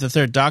the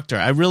 3rd Doctor.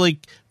 I really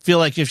feel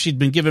like if she'd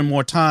been given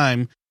more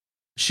time,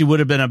 she would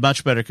have been a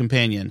much better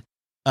companion.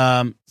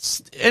 And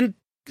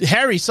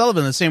Harry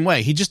Sullivan the same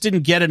way. He just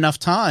didn't get enough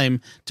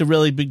time to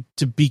really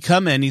to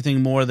become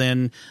anything more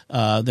than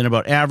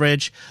about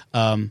average.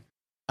 I'm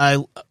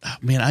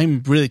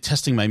really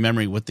testing my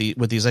memory with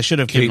these. I should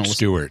have given Kate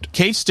Stewart.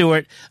 Kate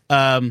Stewart.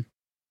 I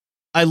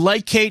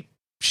like Kate.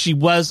 She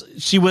was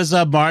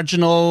a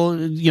marginal,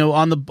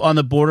 on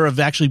the border of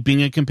actually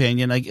being a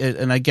companion. I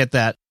get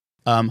that.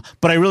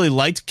 But I really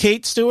liked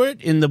Kate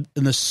Stewart in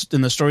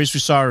the stories we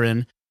saw her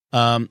in.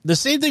 The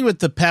same thing with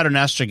the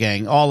Paternoster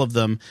gang, all of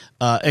them,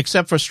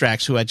 except for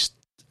Strax, who I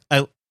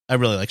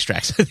really like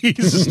Strax.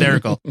 He's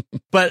hysterical.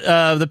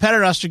 But the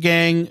Paternoster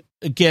gang,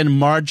 again,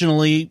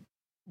 marginally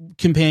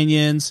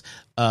companions.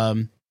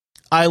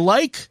 I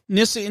like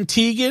Nyssa and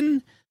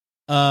Tegan.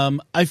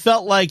 I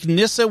felt like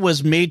Nyssa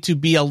was made to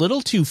be a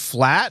little too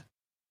flat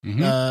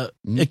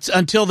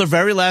until the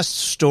very last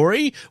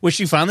story, where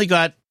she finally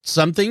got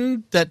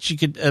something that she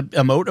could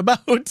emote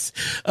about.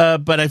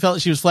 But I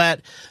felt she was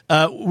flat.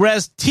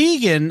 Whereas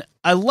Tegan,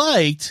 I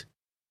liked,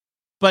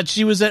 but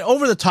she was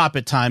over the top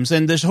at times,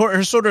 and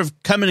her sort of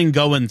coming and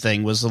going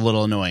thing was a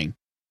little annoying.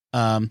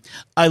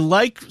 I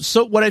like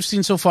what I've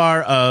seen so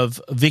far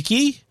of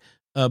Vicky,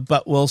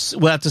 but we'll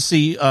have to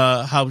see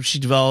how she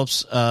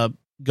develops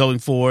going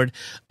forward.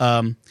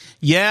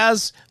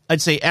 Yaz,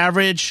 I'd say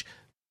average.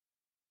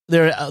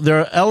 There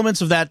are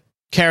elements of that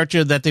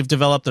character that they've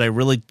developed that I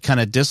really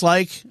kind of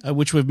dislike,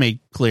 which we've made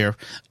clear.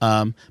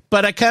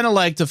 But I kind of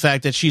like the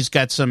fact that she's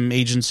got some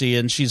agency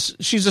and she's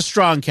a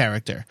strong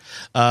character.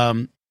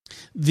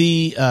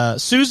 The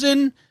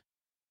Susan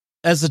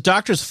as the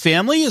Doctor's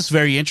family is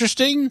very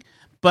interesting,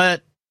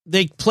 but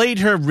they played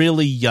her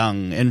really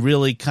young and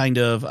really kind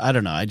of, I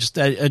don't know.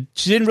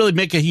 She didn't really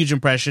make a huge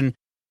impression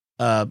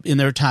in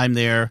their time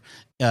there.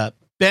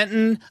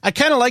 Benton, I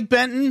kind of like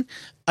Benton.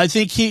 I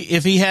think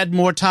if he had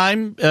more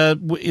time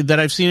that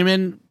I've seen him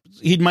in,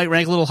 he might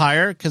rank a little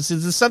higher, because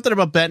there's something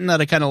about Benton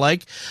that I kind of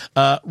like.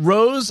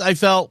 Rose, I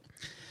felt,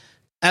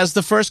 as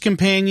the first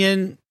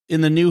companion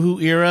in the New Who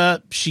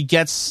era, she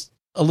gets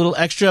a little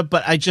extra,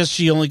 but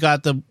she only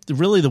got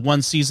the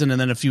one season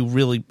and then a few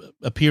really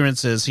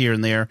appearances here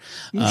and there.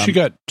 She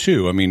got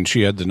 2. I mean,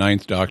 she had the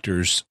 9th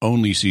Doctor's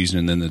only season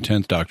and then the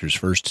 10th Doctor's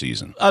first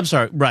season. I'm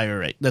sorry.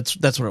 Right. That's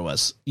what it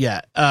was.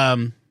 Yeah.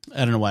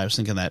 I don't know why I was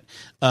thinking that.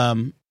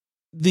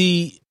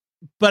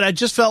 But I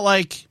just felt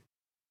like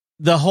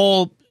the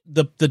whole,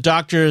 the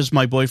Doctor is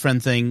my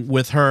boyfriend thing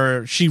with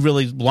her, she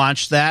really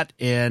launched that.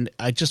 And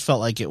I just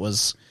felt like it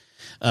was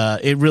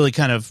it really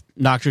kind of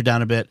knocked her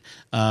down a bit.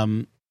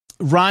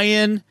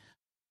 Ryan,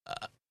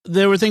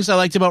 there were things I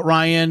liked about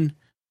Ryan,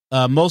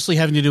 mostly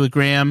having to do with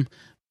Graham,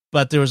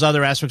 but there was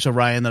other aspects of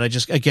Ryan that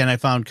I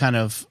found kind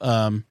of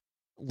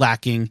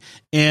lacking.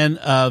 And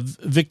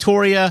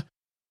Victoria,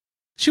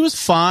 she was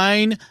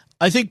fine.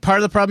 I think part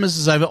of the problem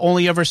is I've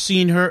only ever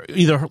seen her,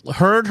 either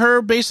heard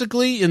her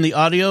basically in the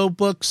audio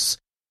books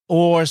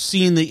or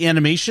seen the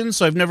animation.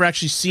 So I've never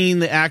actually seen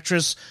the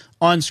actress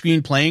on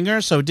screen playing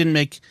her. So it didn't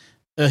make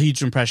a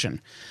huge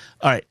impression.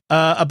 All right.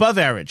 Above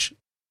average.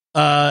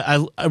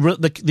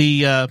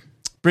 The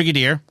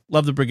Brigadier,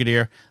 love the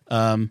Brigadier.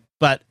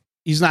 But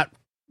he's not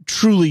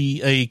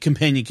truly a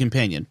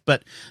companion,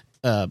 but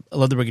I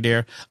love the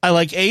Brigadier. I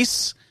like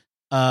Ace.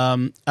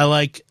 I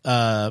like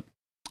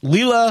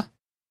Leela,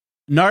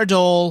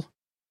 Nardole,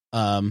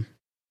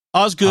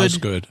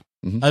 Osgood.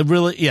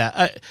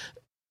 Mm-hmm.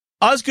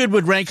 Osgood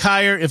would rank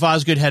higher if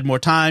Osgood had more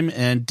time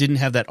and didn't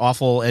have that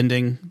awful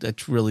ending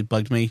that really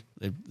bugged me,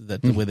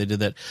 the way they did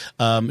that.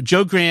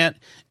 Joe Grant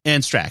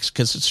and Strax,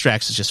 because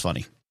Strax is just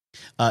funny.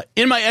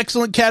 In my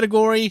excellent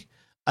category,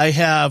 I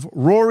have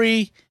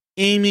Rory,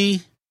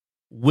 Amy,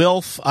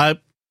 Wilf. I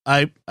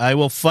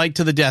will fight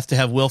to the death to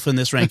have Wilf in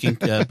this ranking,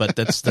 but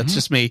that's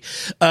just me,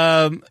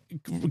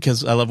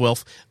 because I love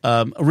Wilf.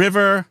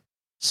 River,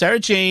 Sarah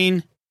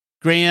Jane,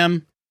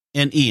 Graham,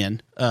 and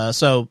Ian.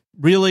 So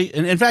really,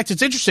 and in fact,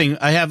 it's interesting.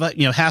 I have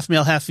half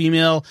male, half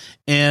female,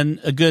 and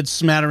a good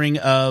smattering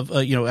of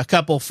a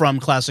couple from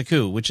Classic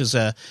Who, which is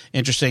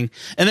interesting.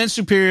 And then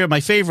Superior, my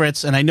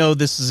favorites, and I know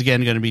this is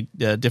again going to be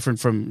different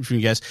from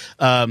you guys.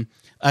 I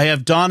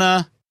have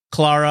Donna,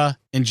 Clara,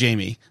 and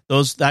Jamie.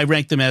 Those I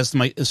rank them as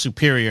my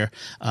superior.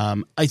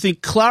 I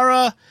think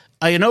Clara,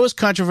 I know is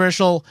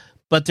controversial,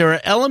 but there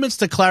are elements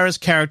to Clara's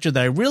character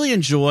that I really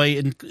enjoy,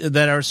 and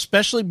that are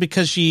especially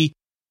because she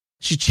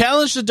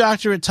challenged the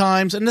Doctor at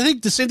times, and I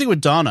think the same thing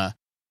with Donna.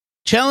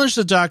 Challenged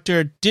the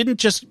Doctor, didn't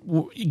just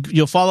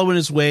follow in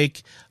his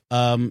wake.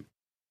 I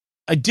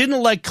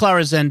didn't like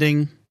Clara's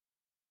ending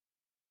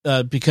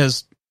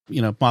because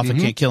Moffat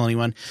can't kill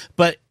anyone,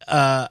 but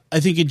I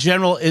think in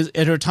general,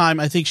 at her time,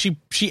 I think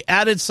she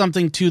added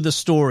something to the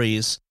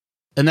stories,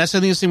 and that's I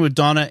think the same with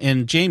Donna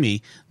and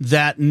Jamie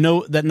that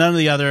none of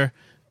the other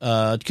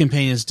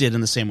companions did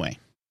in the same way.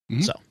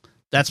 Mm-hmm. So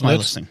that's my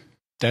listing.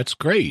 That's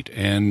great.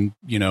 And,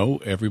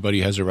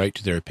 everybody has a right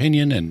to their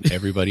opinion, and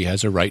everybody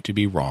has a right to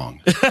be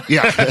wrong.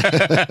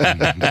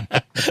 Yeah.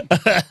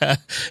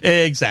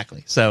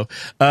 Exactly. So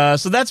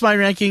that's my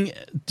ranking.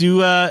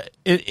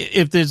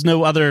 If there's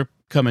no other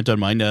comment on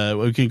mine,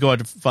 we can go on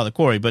to Father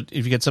Corey, but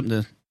if you get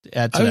something to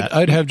add to that.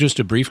 I'd have just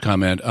a brief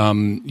comment.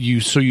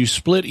 You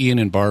split Ian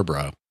and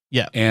Barbara.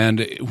 Yeah.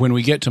 And when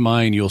we get to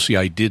mine, you'll see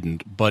I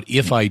didn't. But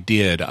if I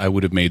did, I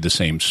would have made the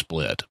same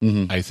split.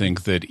 Mm-hmm. I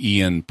think that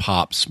Ian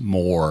pops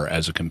more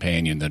as a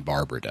companion than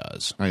Barbara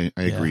does. I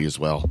agree as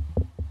well.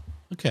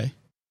 Okay.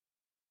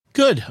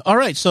 Good. All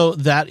right. So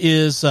that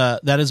is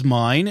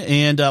mine.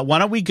 And why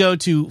don't we go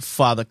to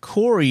Father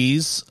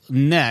Corey's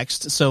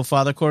next? So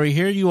Father Corey,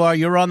 here you are.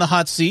 You're on the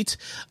hot seat.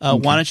 Okay.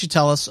 Why don't you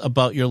tell us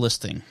about your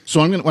listing?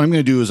 So what I'm going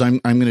to do is I'm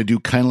going to do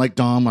kind of like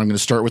Dom. I'm going to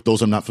start with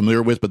those I'm not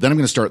familiar with, but then I'm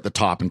going to start at the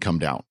top and come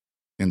down.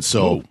 And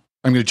so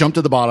I'm going to jump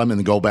to the bottom and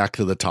then go back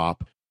to the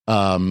top.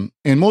 And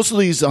most of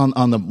these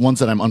on the ones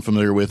that I'm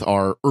unfamiliar with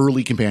are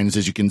early companions,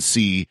 as you can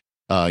see.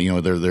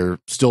 They're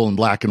still in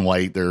black and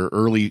white. They're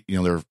early,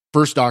 they're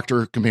first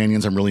Doctor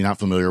companions I'm really not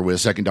familiar with.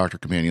 Second Doctor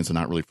companions I'm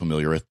not really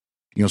familiar with.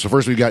 So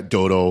first we've got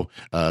Dodo,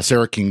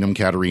 Sarah Kingdom,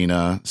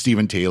 Katarina,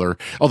 Stephen Taylor.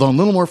 Although I'm a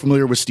little more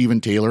familiar with Stephen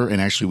Taylor, and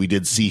actually we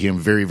did see him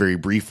very, very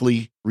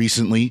briefly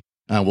recently.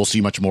 We'll see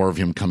much more of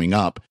him coming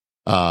up.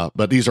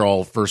 But these are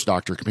all first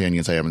Doctor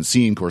companions I haven't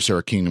seen. Of course,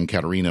 Sarah Kingdom,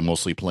 Katarina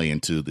mostly play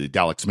into the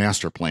Daleks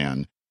Master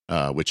Plan,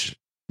 which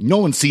no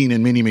one's seen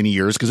in many, many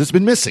years because it's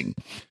been missing.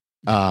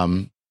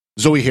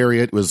 Zoe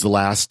Harriet was the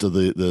last of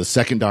the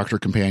second Doctor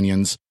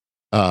companions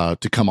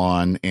to come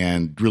on,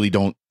 and really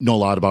don't know a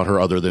lot about her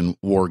other than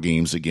War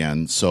Games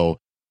again. So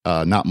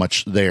not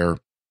much there.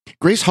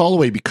 Grace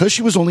Holloway, because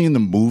she was only in the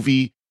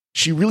movie,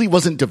 she really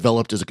wasn't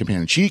developed as a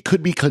companion. She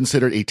could be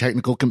considered a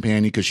technical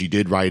companion because she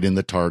did ride in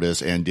the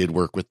TARDIS and did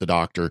work with the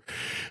Doctor,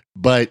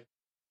 but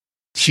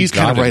she's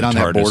kind of right on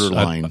that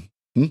borderline.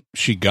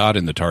 She got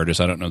in the TARDIS.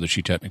 I don't know that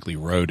she technically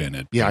rode in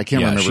it. Yeah, I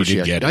can't remember. She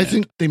did get I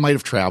think they might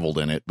have traveled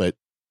in it, but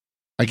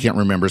I can't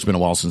remember. It's been a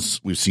while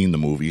since we've seen the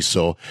movie.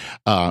 So,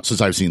 since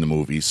I've seen the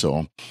movie,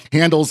 so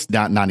Handel's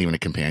not even a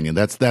companion.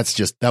 That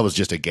was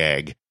just a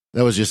gag.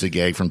 That was just a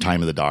gag from Time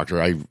of the Doctor.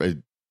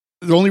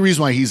 The only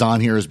reason why he's on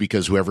here is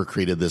because whoever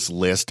created this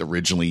list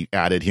originally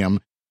added him.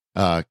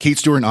 Kate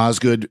Stewart and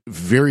Osgood,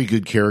 very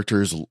good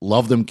characters.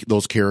 Love them.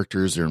 Those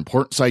characters, they're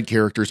important side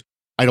characters.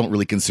 I don't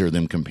really consider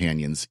them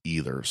companions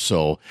either.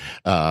 So,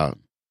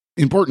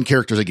 important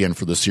characters again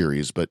for the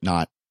series, but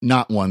not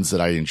ones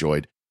that I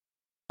enjoyed.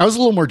 I was a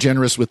little more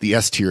generous with the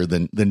S tier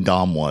than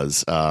Dom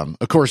was.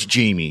 Of course,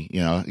 Jamie,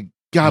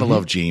 gotta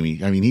love Jamie.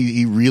 I mean,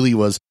 he really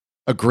was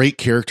a great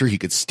character. He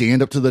could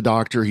stand up to the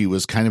Doctor. He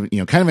was kind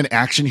of an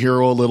action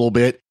hero a little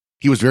bit.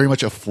 he was very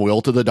much a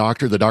foil to the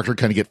Doctor. The Doctor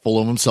kind of get full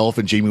of himself,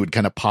 and Jamie would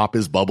kind of pop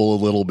his bubble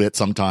a little bit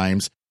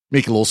sometimes,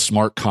 make a little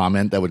smart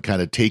comment that would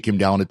kind of take him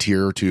down a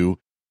tier or two.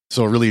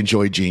 So I really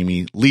enjoyed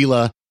Jamie.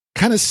 Leela,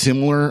 kind of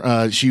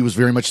similar. She was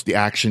very much the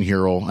action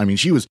hero. I mean,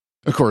 she was,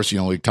 of course,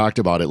 we talked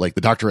about it. Like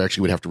the Doctor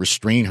actually would have to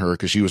restrain her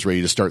because she was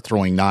ready to start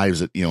throwing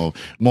knives at,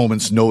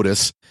 moment's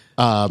notice.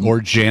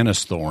 Or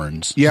Janice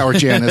Thorns. Yeah, or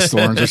Janice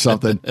Thorns or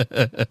something.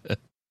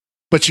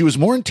 But she was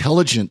more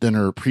intelligent than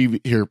her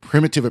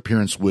primitive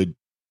appearance would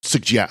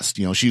suggest.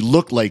 She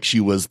looked like she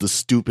was the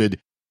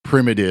stupid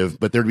primitive,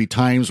 but there'd be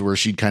times where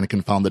she'd kind of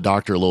confound the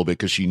Doctor a little bit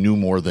because she knew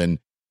more than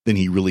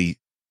he really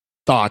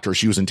thought, or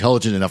she was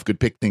intelligent enough, could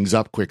pick things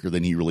up quicker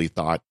than he really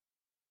thought.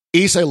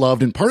 Ace I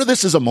loved, and part of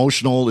this is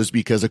emotional is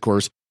because, of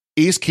course,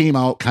 Ace came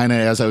out kind of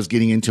as I was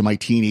getting into my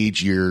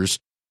teenage years,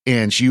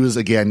 and she was,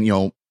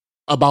 again,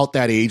 about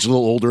that age, a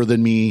little older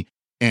than me,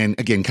 and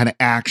again, kind of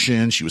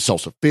action. She was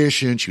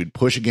self-sufficient. She would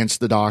push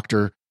against the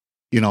Doctor.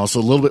 So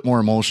a little bit more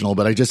emotional,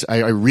 but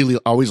I really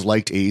always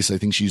liked Ace. I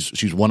think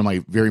she's one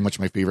of very much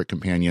my favorite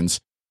companions.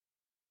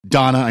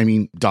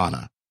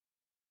 Donna.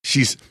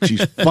 She's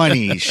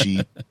funny.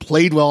 She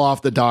played well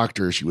off the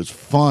Doctor. She was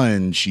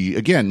fun. She,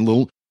 again,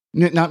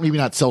 maybe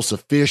not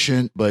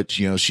self-sufficient, but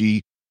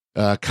she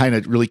kind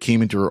of really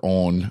came into her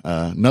own.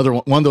 Another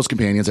one of those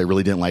companions, I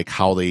really didn't like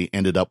how they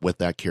ended up with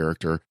that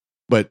character,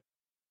 but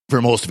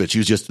for most of it, she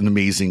was just an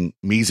amazing,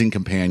 amazing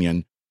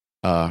companion.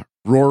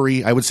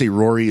 Rory, I would say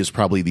Rory is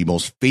probably the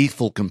most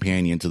faithful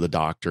companion to the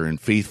Doctor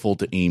and faithful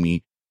to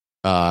Amy.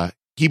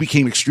 He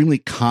became extremely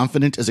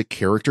confident as a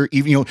character,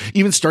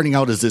 even starting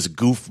out as this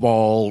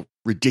goofball,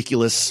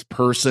 ridiculous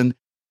person,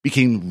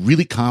 became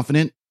really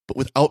confident, but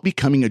without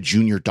becoming a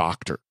junior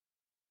Doctor.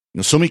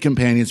 So many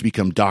companions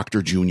become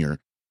Doctor Junior,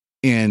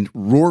 and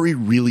Rory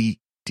really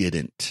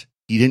didn't.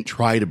 He didn't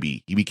try to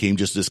be. He became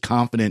just this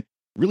confident,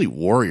 really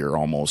warrior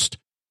almost.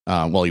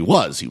 He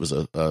was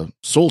a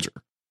soldier.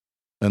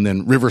 And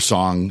then River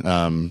Song,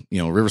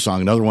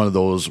 another one of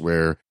those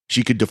where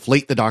she could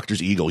deflate the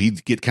Doctor's ego.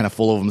 He'd get kind of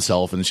full of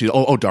himself, and she'd,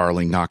 oh,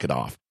 darling, knock it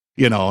off,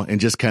 and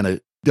just kind of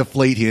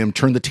deflate him,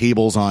 turn the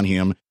tables on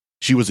him.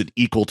 She was an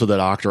equal to the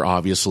Doctor,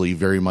 obviously,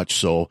 very much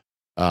so.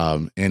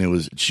 And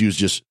she was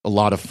just a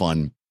lot of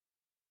fun.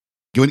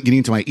 Getting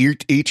into my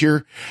A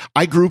tier,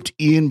 I grouped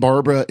Ian,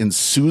 Barbara, and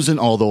Susan,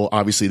 although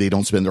obviously they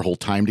don't spend their whole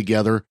time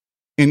together.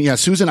 And yeah,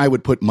 Susan I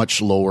would put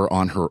much lower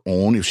on her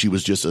own if she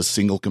was just a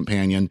single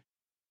companion.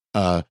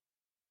 Barbara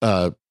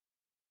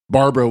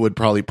would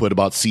probably put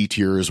about C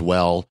tier as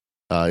well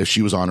if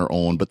she was on her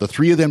own. But the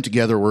three of them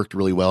together worked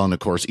really well. And of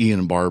course, Ian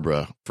and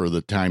Barbara, for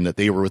the time that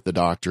they were with the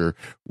Doctor,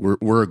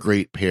 were a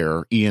great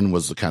pair. Ian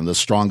was kind of the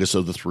strongest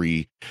of the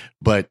three,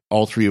 but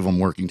all three of them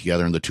working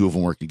together and the two of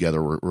them working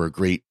together were a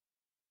great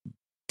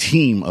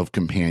team of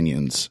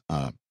companions.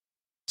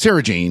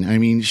 Sarah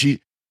Jane, she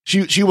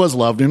was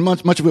loved, and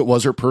much of it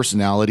was her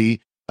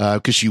personality,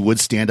 because she would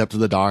stand up to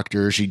the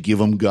Doctor. She'd give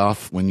him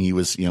guff when he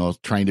was,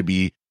 trying to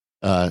be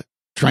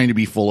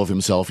full of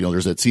himself.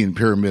 There's that scene in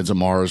Pyramids of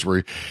Mars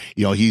where,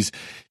 he's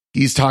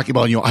talking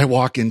about, I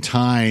walk in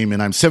time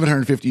and I'm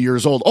 750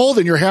 years old. Oh,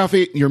 then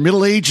you're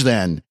middle aged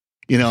then,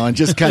 and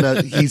just kind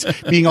of, he's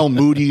being all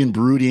moody and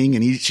brooding,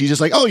 and she's just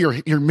like, oh,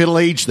 you're middle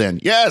aged then.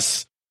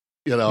 Yes.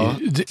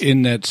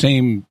 In that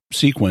same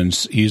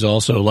sequence, he's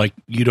also like,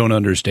 you don't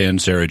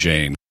understand, Sarah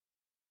Jane.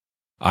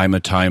 I'm a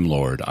Time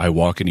Lord. I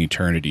walk in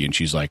eternity. And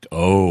she's like,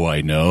 oh,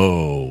 I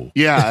know.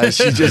 Yeah.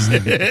 She just,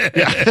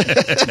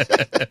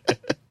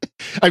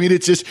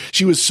 it's just,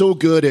 she was so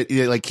good at,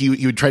 like,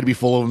 he would try to be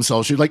full of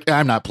himself. She'd like,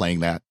 I'm not playing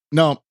that.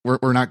 No,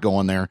 we're not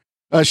going there.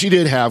 She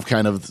did have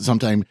kind of,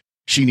 sometime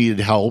she needed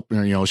help,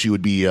 or, she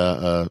would be,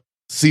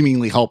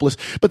 seemingly helpless,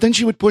 but then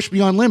she would push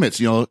beyond limits.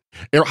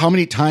 How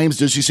many times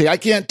does she say, I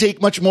can't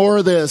take much more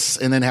of this,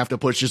 and then have to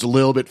push just a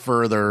little bit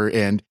further?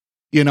 And,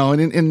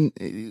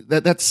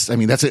 that's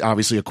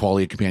obviously a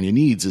quality a companion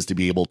needs, is to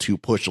be able to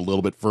push a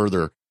little bit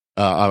further.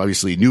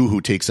 Obviously New Who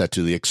takes that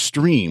to the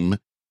extreme,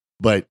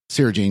 but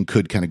Sarah Jane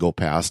could kind of go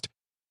past.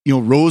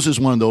 Rose is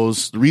one of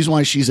those. The reason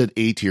why she's at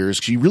A tier is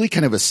she really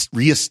kind of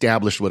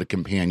reestablished what a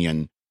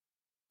companion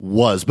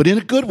was, but in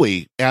a good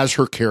way as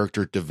her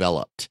character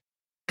developed.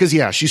 Because,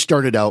 yeah, she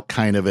started out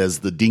kind of as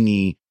the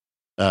dingy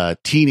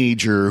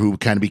teenager who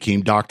kind of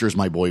became Doctor's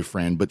my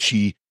boyfriend, but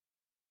she,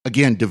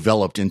 again,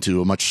 developed into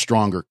a much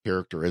stronger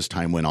character as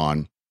time went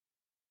on.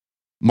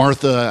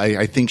 Martha,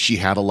 I think she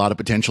had a lot of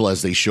potential,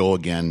 as they show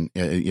again,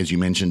 as you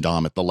mentioned,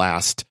 Dom, at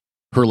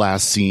her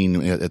last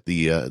scene at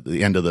the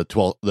end of the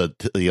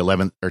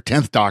 11th or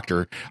 10th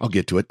Doctor. I'll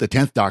get to it. The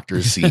 10th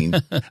Doctor's scene.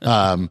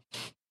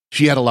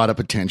 She had a lot of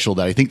potential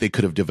that I think they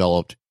could have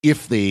developed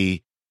if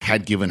they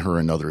had given her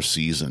another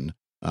season.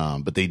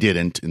 But they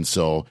didn't. And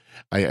so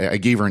I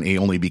gave her an A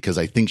only because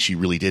I think she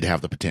really did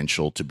have the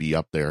potential to be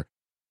up there.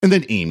 And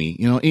then Amy,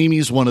 Amy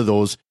is one of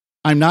those.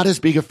 I'm not as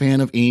big a fan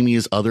of Amy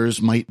as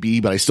others might be,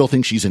 but I still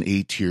think she's an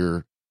A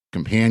tier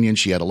companion.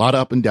 She had a lot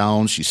of up and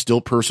downs. She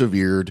still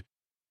persevered.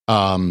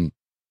 And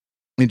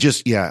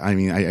just, yeah,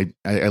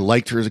 I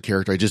liked her as a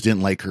character. I just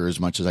didn't like her as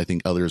much as I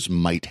think others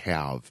might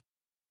have.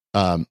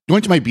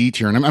 Going to my B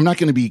tier, and I'm not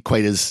going to be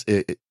quite as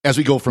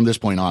we go from this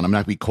point on, I'm not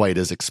going to be quite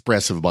as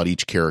expressive about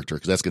each character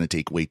because that's going to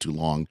take way too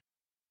long.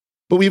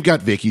 But we've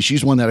got Vicky.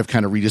 She's one that I've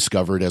kind of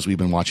rediscovered as we've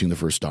been watching the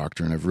first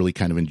Doctor, and I've really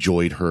kind of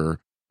enjoyed her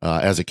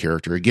as a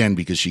character, again,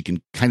 because she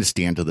can kind of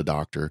stand to the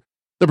Doctor.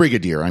 The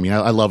Brigadier. I mean,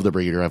 I love the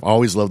Brigadier. I've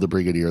always loved the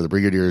Brigadier. The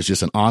Brigadier is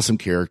just an awesome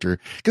character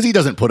because he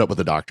doesn't put up with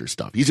the Doctor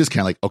stuff. He's just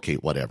kind of like, okay,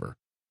 whatever.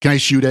 Can I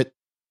shoot it?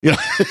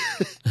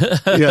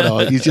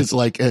 He's just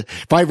like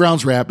 5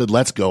 rounds rapid.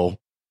 Let's go.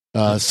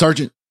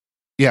 Sergeant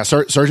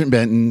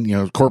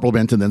Benton, Corporal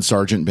Benton, then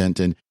Sergeant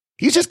Benton.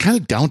 He's just kind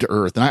of down to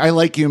earth. And I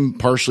like him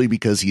partially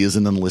because he is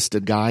an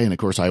enlisted guy. And of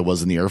course, I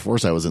was in the Air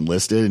Force. I was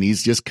enlisted. And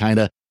he's just kind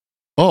of,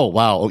 oh,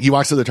 wow. He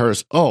walks to the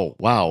TARDIS. Oh,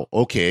 wow.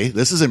 Okay.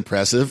 This is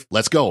impressive.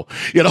 Let's go.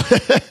 Yeah.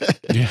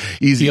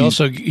 He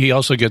also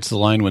gets the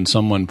line when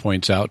someone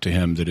points out to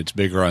him that it's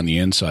bigger on the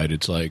inside.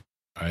 It's like,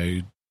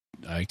 I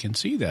can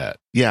see that.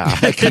 Yeah.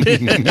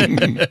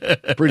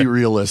 Pretty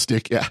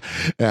realistic. Yeah.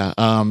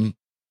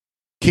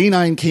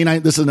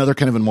 K9, this is another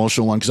kind of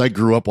emotional one because I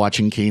grew up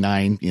watching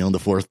K9, the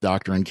fourth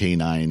Doctor and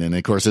K9. And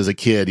of course, as a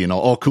kid,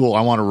 oh, cool,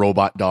 I want a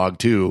robot dog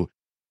too.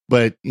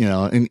 But,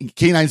 and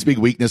K9's big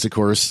weakness, of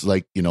course,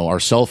 like, our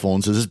cell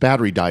phones is his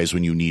battery dies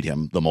when you need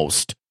him the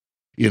most.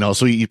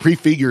 So he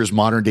prefigures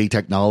modern day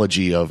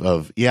technology of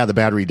the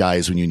battery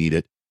dies when you need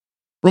it.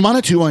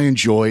 Romana too, I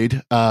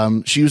enjoyed.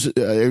 She was,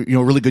 a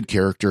really good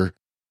character.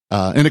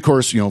 And of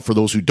course, for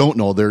those who don't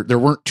know, there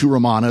weren't 2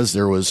 Romanas.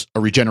 There was a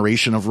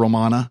regeneration of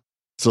Romana.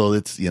 So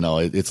it's,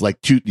 it's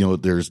like 2,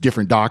 there's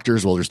different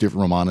Doctors. Well, there's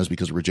different Romanas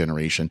because of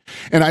regeneration.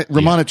 And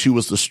Romana 2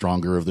 was the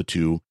stronger of the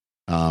 2.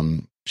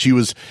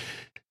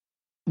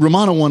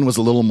 Romana 1 was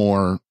a little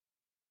more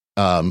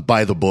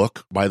by the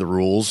book, by the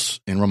rules,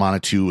 and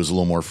Romana 2 was a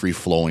little more free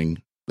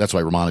flowing. That's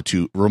why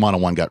Romana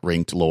 1 got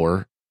ranked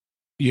lower.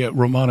 Yeah,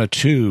 Romana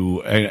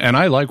 2, and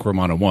I like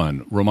Romana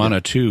 1.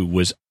 Romana 2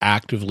 was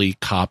actively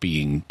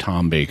copying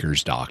Tom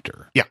Baker's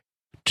Doctor. Yeah.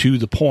 To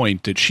the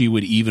point that she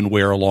would even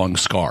wear a long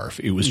scarf.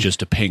 It was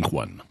just a pink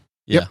one.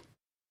 Yeah.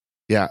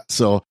 Yeah.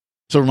 So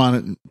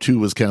Romana 2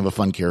 was kind of a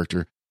fun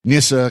character.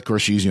 Nyssa, of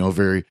course, she's,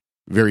 very,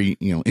 very,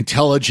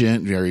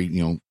 intelligent,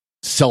 very,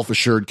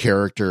 self-assured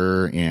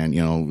character,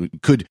 and,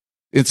 could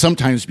it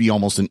sometimes be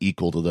almost an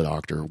equal to the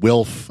Doctor.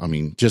 Wilf, I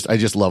mean, I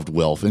just loved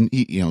Wilf. And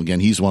he, again,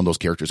 he's one of those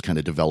characters kind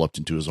of developed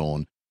into his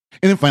own.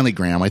 And then finally,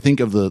 Graham. I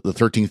think of the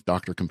 13th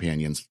Doctor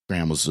companions,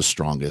 Graham was the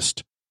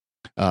strongest.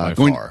 By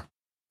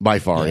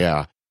far,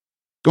 yeah.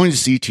 Going to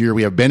C tier,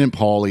 we have Ben and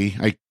Polly.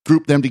 I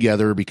grouped them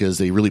together because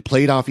they really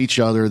played off each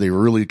other. They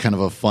were really kind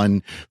of a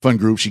fun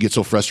group. She gets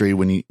so frustrated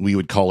when we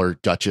would call her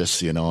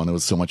Duchess, and it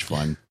was so much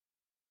fun.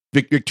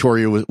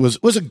 Victoria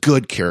was a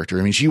good character.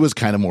 I mean, she was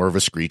kind of more of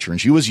a screecher,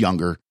 and she was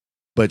younger,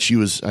 but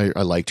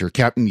I liked her.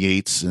 Captain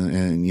Yates,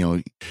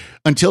 and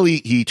until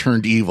he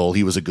turned evil,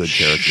 he was a good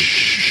character.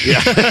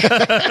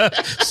 Yeah.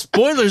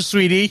 Spoilers,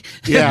 sweetie.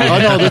 Yeah.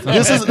 Oh no,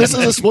 this is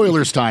a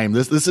spoilers time.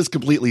 This is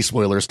completely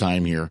spoilers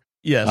time here.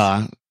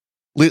 Yes.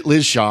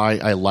 Liz Shaw,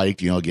 I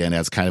liked, again,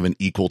 as kind of an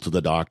equal to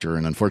the Doctor.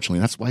 And unfortunately,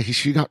 that's why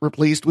she got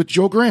replaced with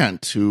Jo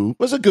Grant, who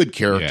was a good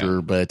character,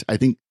 but I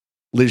think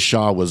Liz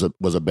Shaw was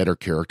a better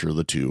character of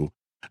the 2.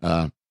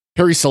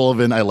 Harry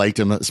Sullivan, I liked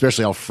him,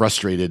 especially how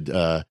frustrated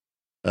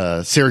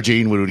Sarah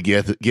Jane would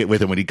get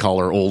with him when he'd call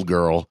her old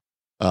girl.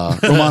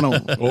 Romano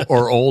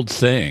or old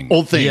thing.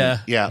 Old thing.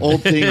 Yeah.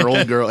 Old thing or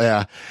old girl.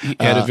 Yeah. He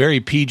had a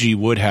very PG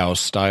Woodhouse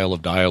style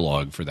of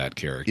dialogue for that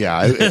character.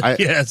 Yeah.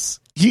 Yes.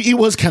 He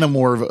was kind of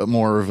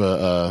more of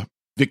a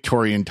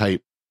Victorian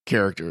type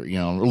character,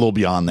 a little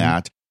beyond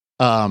that.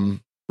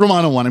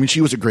 Romana 1, I mean,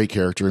 she was a great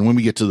character. And when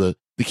we get to the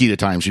Key to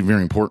Time, she's a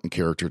very important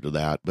character to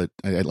that. But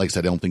like I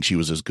said, I don't think she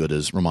was as good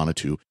as Romana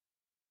 2.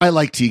 I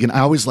like Tegan. I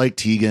always liked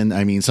Tegan.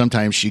 I mean,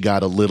 sometimes she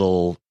got a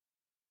little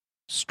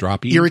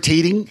stroppy,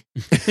 irritating.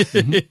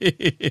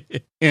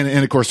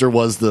 and of course there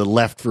was the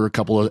left for a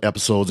couple of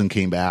episodes and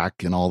came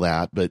back and all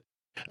that. But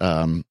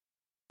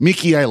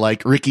Mickey, I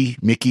like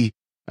Mickey.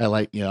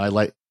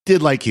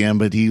 Did like him,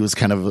 but he was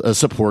kind of a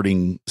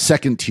supporting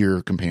second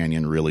tier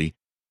companion, really.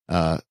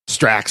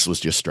 Strax was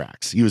just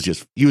Strax. He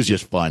was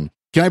just fun.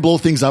 Can I blow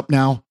things up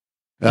now?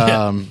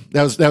 That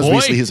was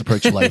basically his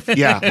approach to life.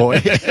 Yeah,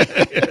 boy.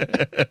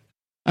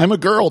 I'm a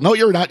girl. No,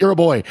 you're not. You're a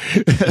boy.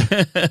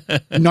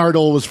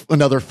 Nardole was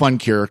another fun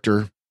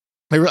character.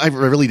 I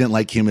really didn't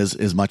like him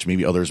as much,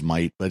 maybe others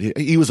might, but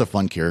he was a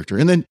fun character.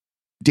 And then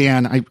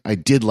Dan, I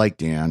did like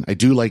Dan. I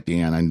do like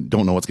Dan. I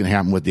don't know what's going to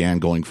happen with Dan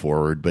going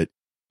forward, but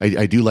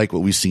I do like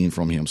what we've seen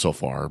from him so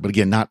far. But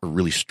again, not a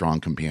really strong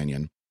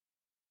companion.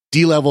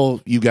 D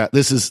level, you got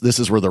this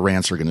is where the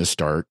rants are going to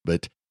start.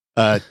 But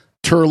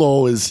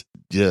Turlough is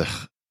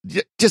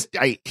just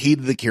I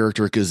hated the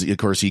character because of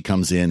course he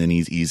comes in and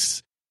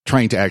he's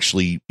trying to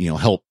actually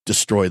help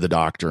destroy the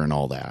Doctor and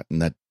all that,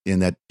 and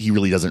that he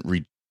really doesn't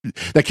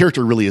that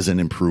character really isn't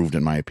improved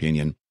in my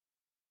opinion.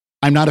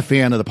 I'm not a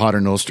fan of the Pater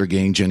Noster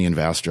gang, Jenny and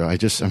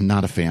Vastra. I'm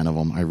not a fan of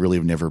them. I really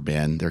have never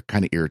been. They're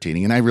kind of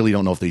irritating, and I really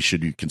don't know if they should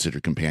be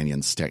considered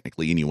companions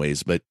technically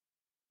anyways. But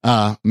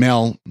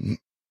Mel,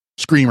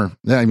 Screamer.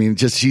 I mean,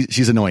 just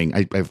she's annoying.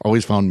 I've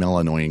always found Mel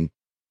annoying.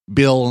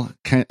 Bill,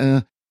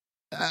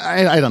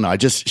 I don't know.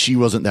 She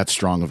wasn't that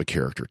strong of a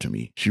character to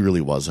me. She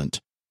really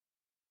wasn't.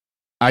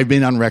 I've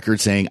been on record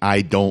saying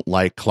I don't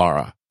like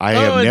Clara. I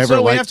have never liked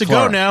Clara. We have to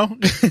go now.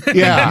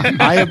 Yeah,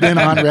 I have been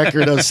on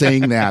record of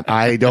saying that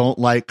I don't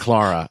like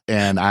Clara,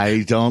 and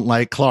I don't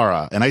like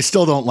Clara, and I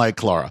still don't like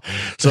Clara.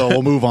 So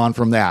we'll move on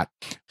from that.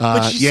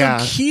 But she's so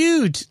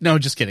cute. No,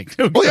 just kidding.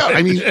 Well, yeah,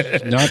 I mean,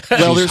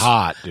 she's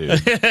hot,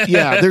 dude.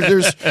 Yeah,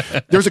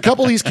 there's a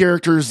couple of these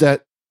characters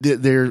that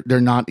they're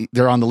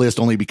on the list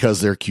only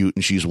because they're cute,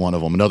 and she's one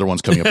of them. Another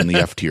one's coming up in the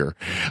F tier.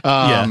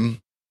 I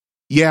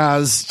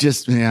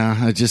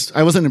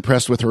wasn't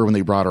impressed with her when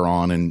they brought her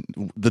on, and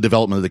the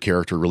development of the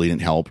character really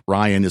didn't help.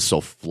 Ryan is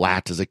so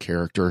flat as a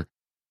character.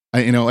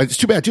 It's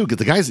too bad too,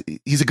 because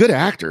he's a good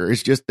actor.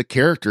 It's just the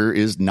character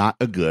is not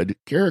a good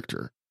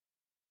character.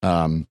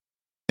 And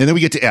then we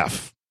get to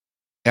F.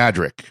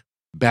 Adric,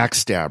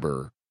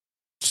 backstabber,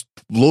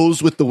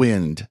 blows with the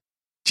wind,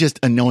 just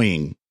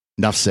annoying.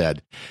 Enough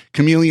said.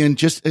 Chameleon,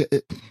 just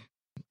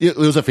it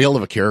was a fail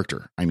of a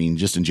character. I mean,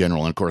 just in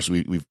general, and of course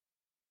we've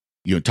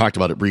talked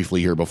about it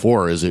briefly here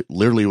before. Is it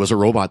literally was a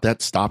robot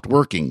that stopped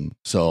working,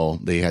 so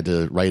they had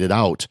to write it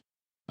out.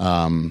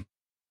 Perry,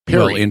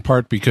 well, in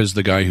part because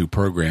the guy who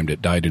programmed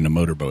it died in a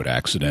motorboat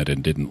accident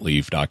and didn't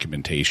leave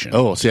documentation.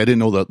 Oh, see, I didn't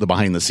know the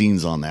behind the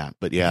scenes on that,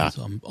 but yeah, it's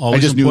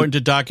always important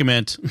to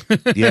document.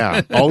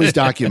 Yeah, always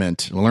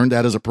document. I learned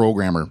that as a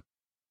programmer.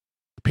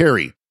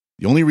 Perry,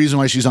 the only reason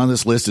why she's on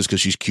this list is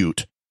because she's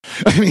cute.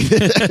 I mean,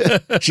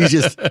 she's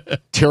just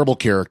terrible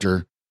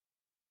character.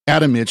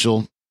 Adam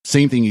Mitchell,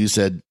 same thing you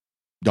said,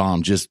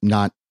 Dom, just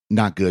not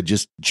good,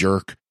 just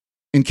jerk.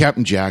 And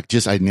Captain Jack,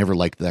 I never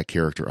liked that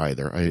character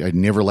either. I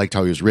never liked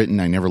how he was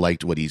written. I never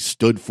liked what he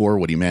stood for,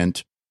 what he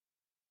meant.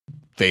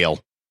 Fail.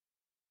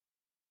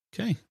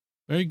 Okay,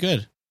 very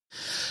good.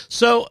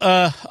 So,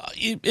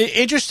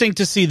 interesting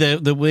to see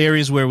the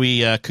areas where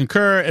we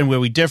concur and where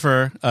we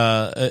differ,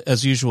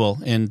 as usual.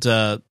 And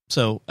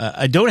so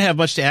I don't have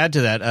much to add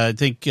to that. I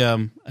think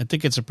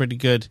it's a pretty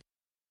good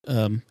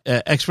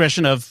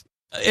expression of.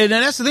 And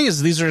that's the thing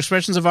is, these are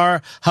expressions of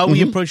how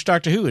we approach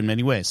Doctor Who in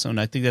many ways. So, and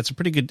I think that's a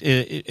pretty good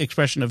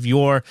expression of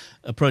your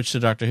approach to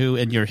Doctor Who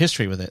and your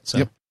history with it. So,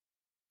 yep.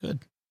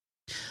 Good.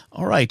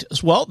 All right.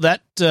 Well,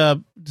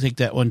 take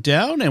that one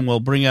down, and we'll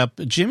bring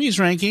up Jimmy's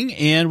ranking,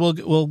 and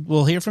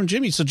we'll hear from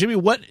Jimmy. So,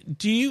 Jimmy,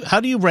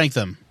 how do you rank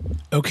them?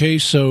 Okay,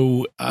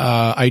 so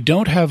I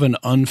don't have an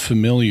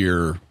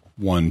unfamiliar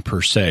one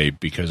per se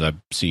because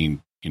I've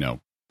seen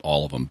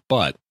all of them,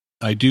 but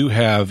I do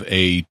have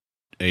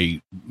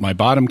my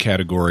bottom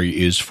category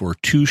is for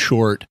too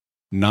short,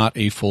 not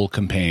a full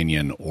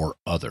companion or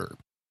other.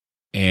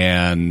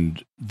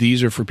 And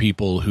these are for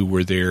people who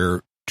were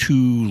there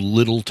too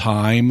little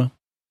time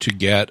to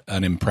get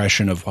an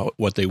impression of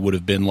what they would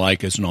have been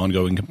like as an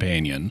ongoing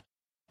companion,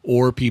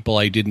 or people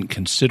I didn't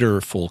consider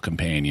full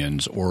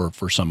companions or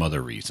for some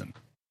other reason.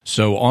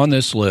 So on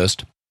this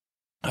list,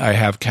 I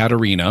have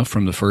Katarina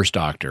from the First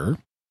Doctor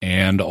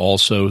and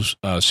also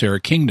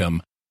Sarah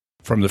Kingdom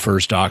from the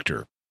First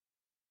Doctor.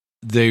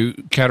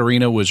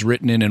 Katarina was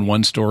written in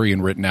one story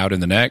and written out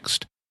in the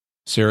next.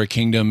 Sarah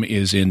Kingdom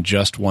is in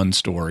just one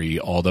story,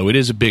 although it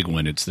is a big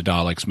one. It's the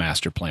Daleks'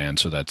 Master Plan,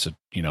 so that's a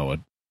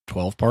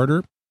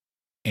 12-parter.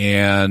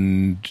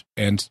 And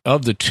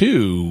of the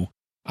two,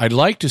 I'd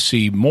like to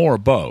see more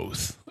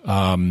both.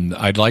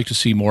 I'd like to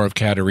see more of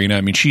Katarina.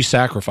 I mean, she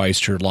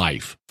sacrificed her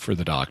life for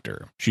the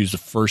Doctor. She's the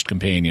first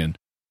companion,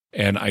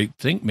 and I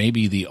think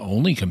maybe the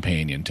only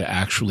companion to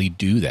actually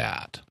do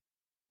that.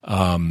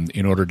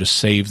 In order to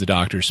save the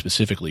Doctor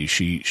specifically,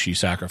 she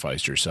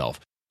sacrificed herself.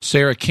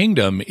 Sarah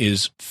Kingdom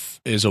is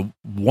a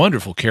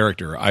wonderful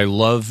character. I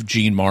love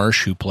Jean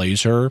Marsh, who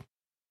plays her.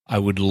 I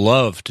would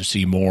love to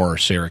see more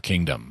Sarah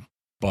Kingdom,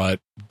 but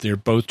they're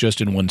both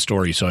just in one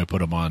story, so I put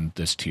them on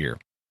this tier.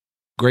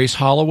 Grace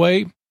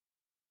Holloway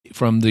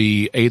from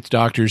the Eighth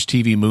Doctor's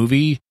TV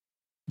movie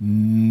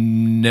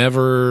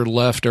never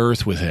left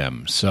Earth with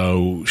him,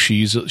 so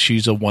she's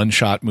a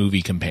one-shot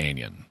movie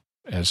companion.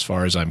 As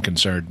far as I'm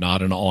concerned,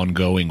 not an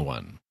ongoing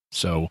one.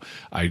 So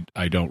I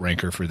don't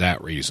rank her for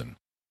that reason.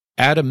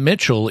 Adam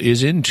Mitchell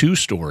is in two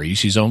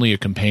stories. He's only a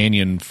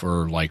companion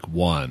for like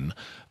one.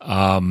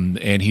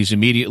 And he's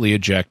immediately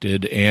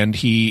ejected. And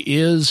he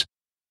is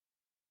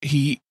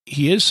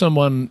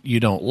someone you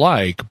don't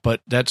like,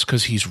 but that's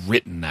because he's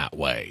written that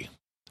way.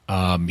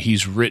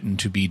 He's written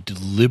to be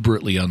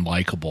deliberately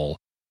unlikable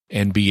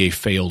and be a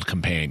failed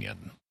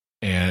companion.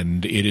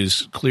 And it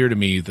is clear to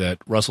me that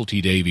Russell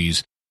T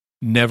Davies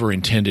never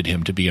intended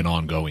him to be an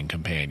ongoing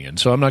companion.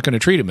 So I'm not going to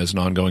treat him as an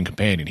ongoing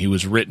companion. He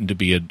was written to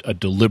be a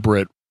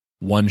deliberate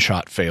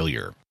one-shot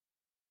failure.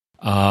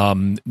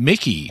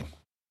 Mickey,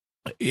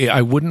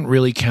 I wouldn't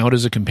really count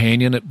as a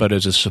companion, but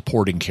as a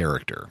supporting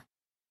character.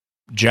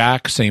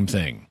 Jack, same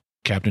thing.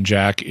 Captain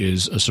Jack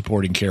is a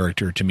supporting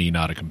character to me,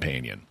 not a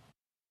companion.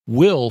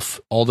 Wilf,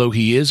 although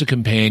he is a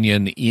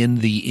companion in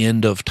the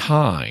End of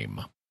Time,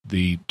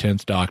 the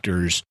 10th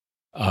Doctor's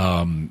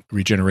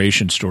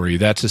regeneration story,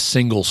 that's a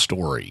single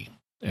story.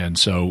 And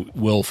so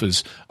Wilf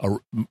is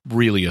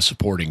really a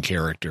supporting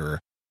character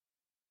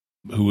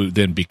who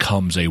then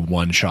becomes a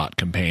one-shot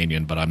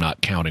companion, but I'm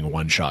not counting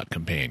one-shot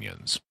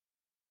companions.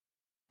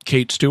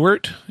 Kate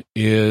Stewart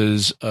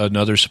is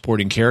another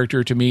supporting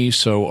character to me,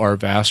 so are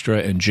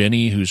Vastra and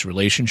Jenny, whose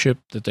relationship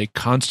that they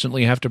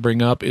constantly have to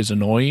bring up is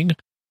annoying.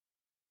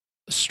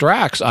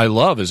 Strax, I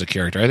love as a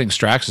character. I think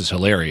Strax is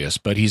hilarious,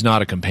 but he's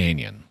not a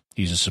companion.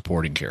 He's a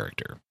supporting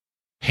character.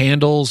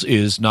 Handles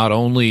is not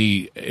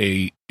only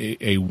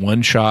a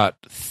one-shot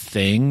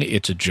thing,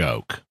 it's a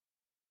joke.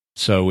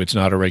 So it's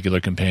not a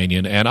regular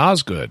companion. And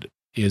Osgood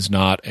is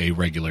not a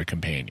regular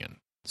companion.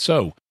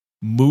 So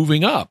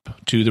moving up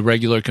to the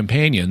regular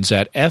companions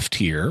at F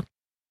tier,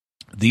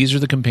 these are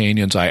the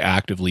companions I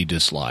actively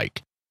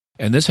dislike.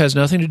 And this has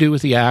nothing to do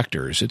with the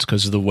actors. It's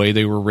because of the way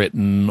they were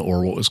written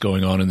or what was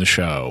going on in the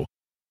show.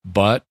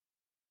 But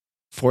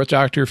Fourth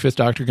Doctor, Fifth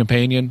Doctor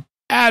companion,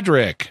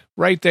 Adric,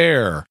 right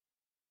there.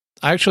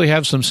 I actually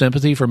have some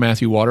sympathy for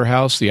Matthew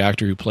Waterhouse, the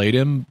actor who played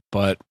him,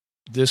 but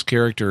this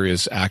character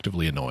is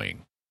actively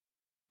annoying.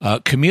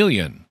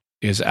 Chameleon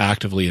is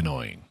actively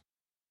annoying.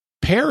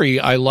 Perry,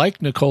 I like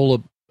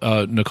Nicola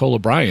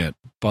Bryant,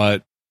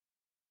 but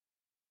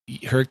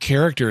her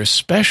character,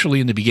 especially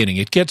in the beginning,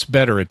 it gets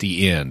better at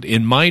the end.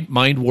 In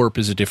Mind Warp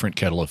is a different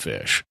kettle of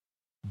fish,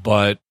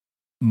 but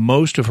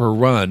most of her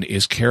run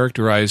is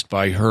characterized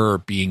by her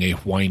being a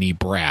whiny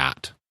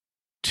brat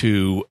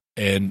to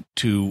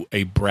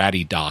a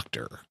bratty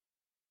doctor.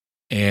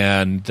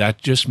 And that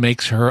just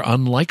makes her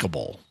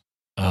unlikable.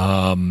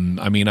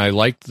 I mean, I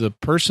liked the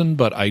person,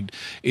 but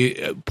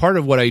part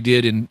of what I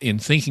did in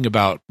thinking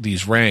about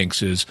these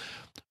ranks is,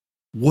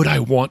 would I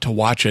want to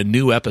watch a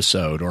new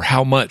episode, or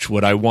how much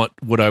would I want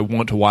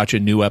to watch a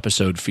new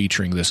episode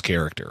featuring this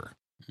character?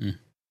 Mm.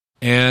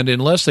 And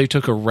unless they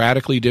took a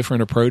radically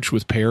different approach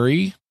with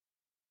Perry,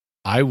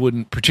 I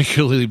wouldn't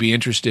particularly be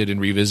interested in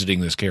revisiting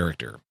this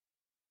character.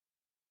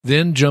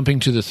 Then jumping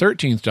to the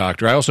 13th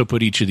Doctor, I also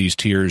put each of these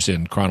tiers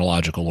in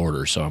chronological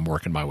order, so I'm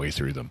working my way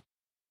through them.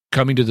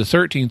 Coming to the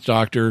 13th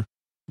Doctor,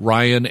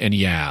 Ryan and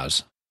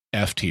Yaz,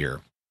 F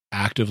tier.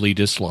 Actively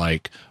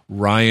dislike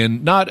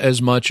Ryan, not as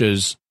much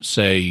as,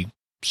 say,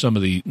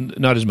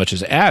 not as much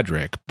as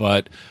Adric,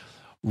 but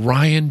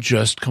Ryan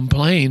just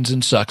complains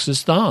and sucks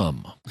his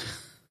thumb.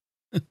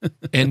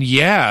 And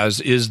Yaz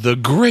is the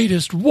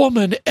greatest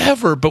woman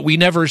ever, but we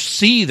never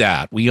see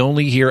that. We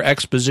only hear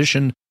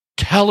exposition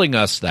telling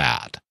us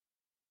that.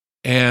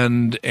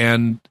 And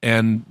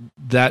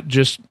that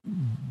just,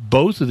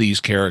 both of these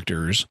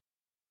characters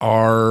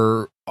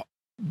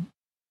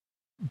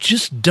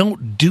just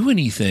don't do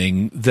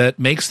anything that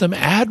makes them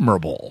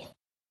admirable.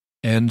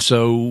 And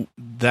so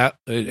that,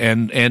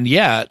 and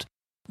yet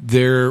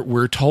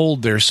we're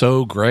told they're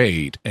so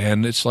great.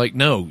 And it's like,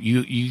 no,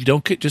 you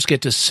don't just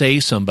get to say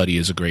somebody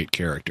is a great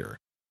character.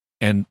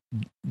 And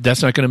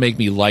that's not going to make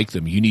me like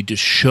them. You need to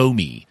show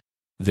me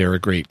they're a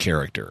great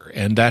character.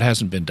 And that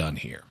hasn't been done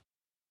here.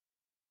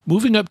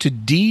 Moving up to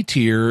D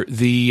tier,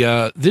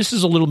 this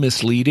is a little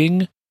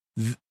misleading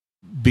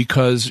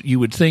because you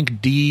would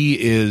think D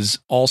is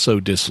also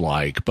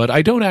dislike, but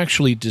I don't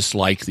actually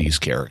dislike these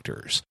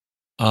characters.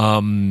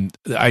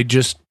 I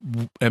just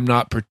am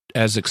not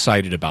as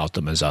excited about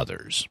them as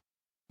others.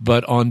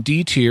 But on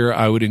D tier,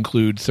 I would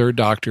include Third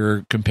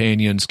Doctor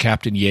companions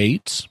Captain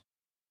Yates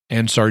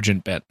and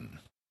Sergeant Benton.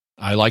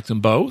 I like them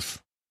both.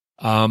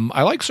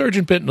 I like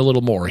Sergeant Benton a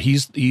little more.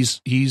 He's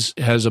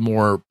has a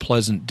more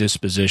pleasant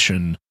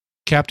disposition.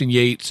 Captain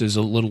Yates is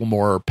a little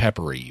more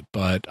peppery,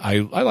 but I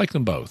like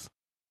them both.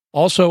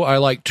 Also, I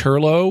like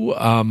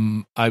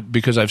Turlough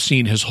because I've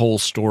seen his whole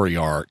story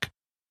arc,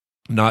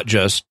 not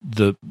just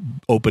the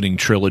opening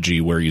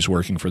trilogy where he's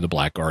working for the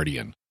Black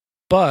Guardian.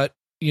 But,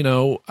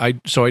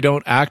 so I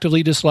don't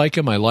actively dislike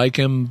him. I like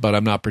him, but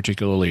I'm not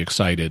particularly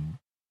excited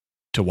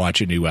to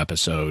watch a new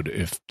episode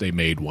if they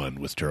made one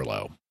with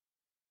Turlough.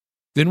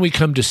 Then we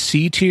come to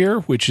C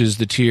tier, which is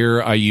the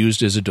tier I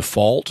used as a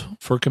default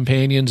for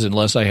companions,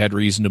 unless I had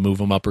reason to move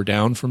them up or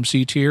down from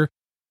C tier.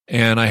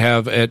 And I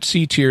have at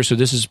C tier, so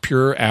this is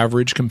pure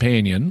average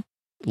companion.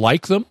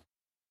 Like them,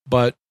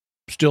 but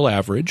still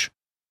average.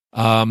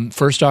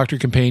 First Doctor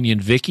companion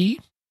Vicky.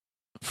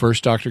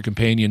 First Doctor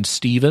companion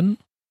Stephen.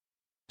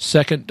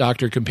 Second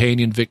Doctor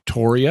companion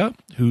Victoria,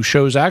 who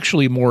shows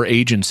actually more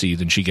agency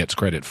than she gets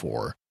credit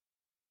for.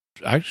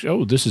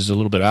 Actually, this is a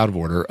little bit out of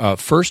order.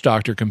 First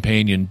Doctor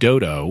companion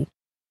Dodo,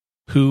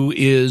 who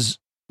is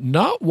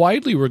not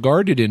widely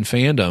regarded in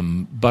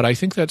fandom, but I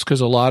think that's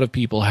because a lot of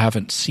people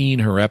haven't seen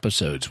her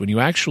episodes. When you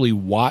actually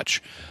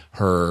watch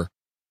her,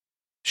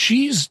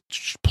 she's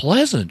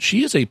pleasant.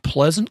 She is a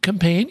pleasant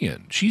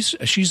companion.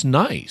 She's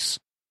nice.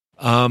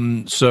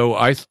 So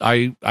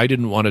I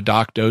didn't want to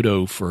dock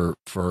Dodo for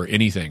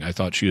anything. I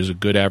thought she was a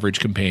good average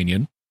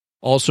companion.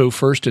 Also,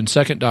 First and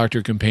Second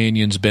Doctor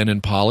companions Ben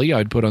and Polly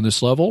I'd put on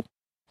this level.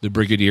 The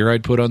Brigadier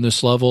I'd put on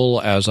this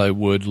level, as I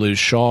would Liz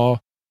Shaw,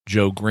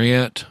 Joe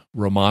Grant,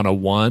 Romana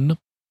 1,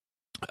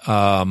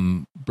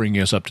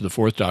 bringing us up to the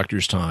Fourth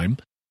Doctor's time.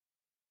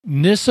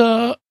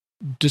 Nyssa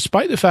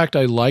despite the fact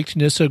I liked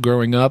Nyssa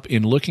growing up,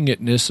 in looking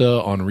at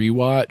Nyssa on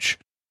rewatch,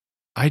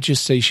 I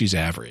just say she's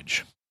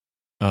average.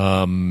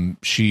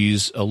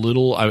 She's a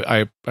little,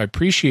 I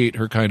appreciate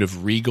her kind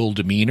of regal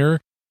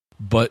demeanor,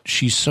 but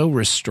she's so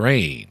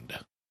restrained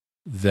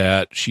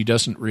that she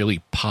doesn't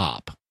really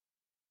pop,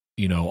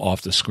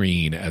 off the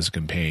screen as a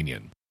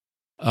companion.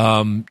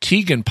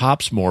 Tegan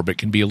pops more, but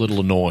can be a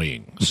little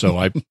annoying. So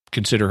I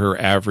consider her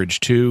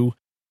average too.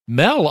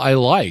 Mel, I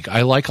like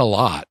a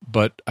lot,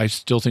 but I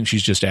still think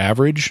she's just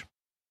average.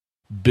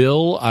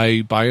 Bill,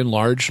 I by and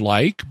large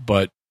like,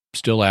 but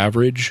still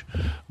average.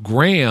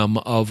 Graham,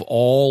 of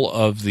all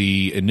of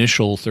the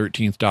initial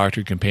 13th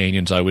Doctor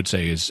companions, I would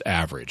say is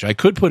average. I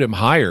could put him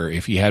higher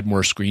if he had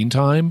more screen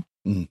time,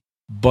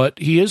 but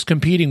he is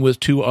competing with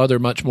two other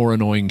much more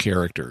annoying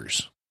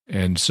characters.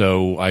 And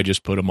so I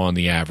just put him on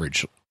the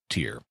average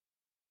tier.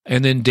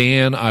 And then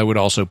Dan, I would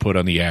also put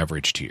on the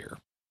average tier.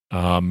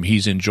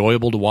 He's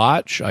enjoyable to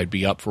watch. I'd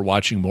be up for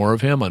watching more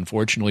of him.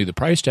 Unfortunately, the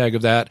price tag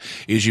of that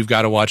is you've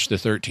got to watch the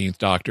 13th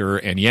Doctor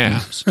and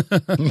Yabs.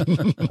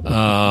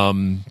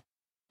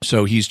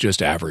 So he's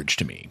just average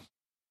to me.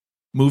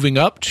 Moving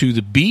up to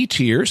the B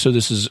tier, so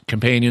this is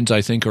companions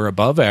I think are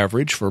above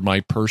average for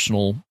my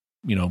personal,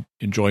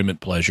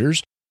 enjoyment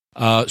pleasures.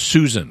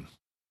 Susan.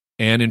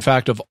 And in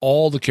fact, of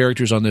all the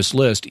characters on this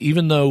list,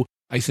 even though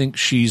I think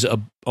she's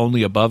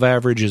only above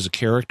average as a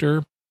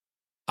character,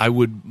 I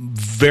would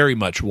very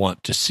much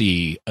want to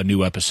see a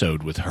new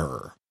episode with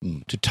her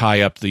to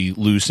tie up the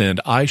loose end.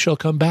 I shall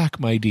come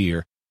back, my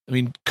dear. I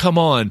mean, come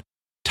on.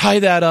 Tie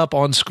that up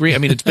on screen. I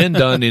mean, it's been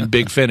done in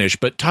Big Finish,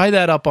 but tie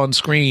that up on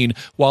screen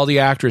while the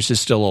actress is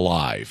still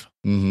alive.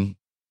 Mm-hmm.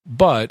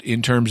 But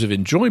in terms of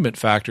enjoyment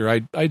factor,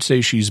 I'd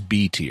say she's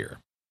B tier.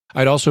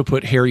 I'd also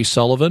put Harry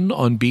Sullivan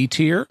on B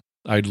tier.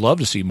 I'd love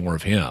to see more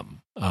of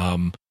him.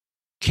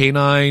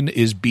 K9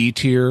 is B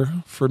tier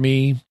for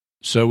me.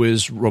 So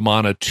is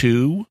Romana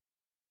 2,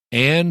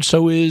 and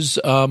so is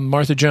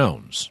Martha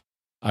Jones.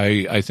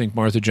 I think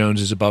Martha Jones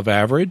is above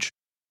average,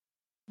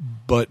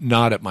 but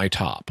not at my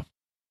top.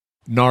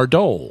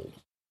 Nardole,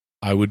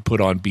 I would put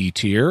on B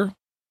tier,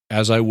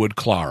 as I would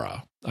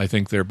Clara. I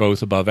think they're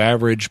both above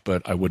average,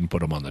 but I wouldn't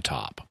put them on the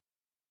top.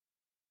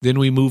 Then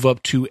we move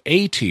up to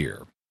A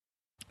tier.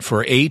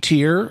 For A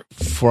tier,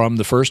 from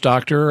the first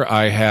Doctor,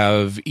 I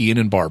have Ian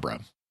and Barbara.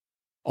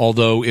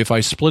 Although if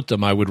I split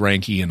them, I would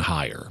rank Ian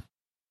higher.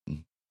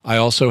 I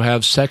also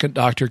have second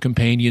Doctor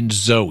companion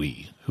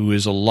Zoe, who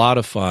is a lot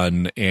of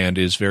fun and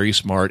is very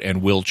smart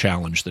and will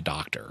challenge the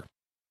Doctor.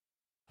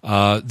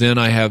 Then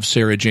I have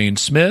Sarah Jane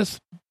Smith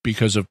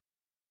because of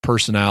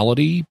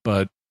personality,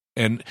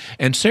 and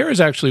Sarah's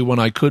actually one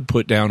I could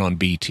put down on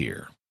B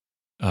tier.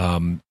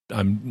 I'm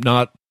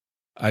not.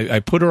 I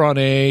put her on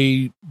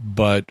A,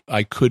 but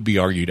I could be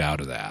argued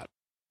out of that.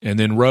 And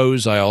then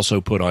Rose, I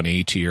also put on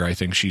A tier. I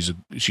think she's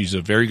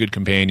a very good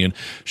companion.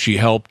 She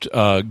helped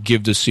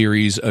give the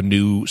series a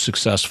new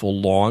successful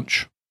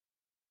launch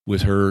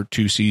with her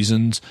 2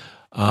 seasons.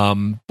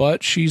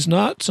 But she's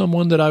not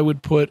someone that I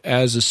would put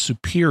as a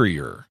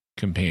superior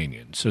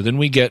companion. So then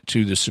we get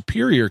to the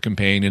superior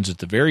companions at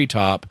the very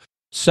top.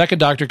 Second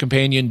Doctor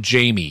companion,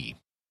 Jamie.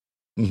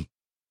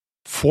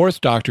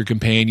 Fourth Doctor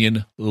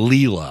companion,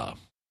 Leela.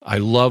 I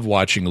love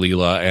watching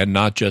Leela, and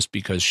not just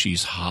because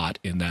she's hot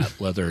in that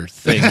leather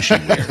thing she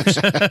wears.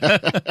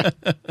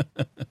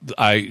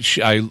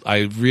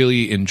 I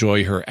really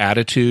enjoy her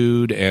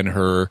attitude and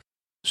her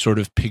sort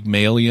of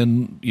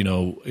Pygmalion,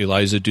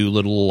 Eliza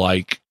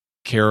Doolittle-like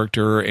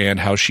character, and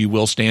how she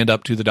will stand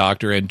up to the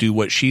Doctor and do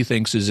what she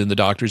thinks is in the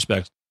Doctor's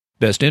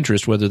best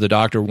interest, whether the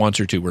Doctor wants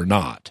her to or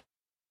not.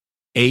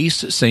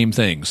 Ace, same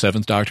thing.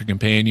 Seventh Doctor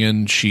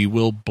companion, she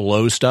will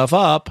blow stuff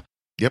up.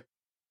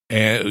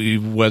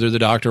 And whether the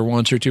Doctor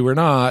wants her to or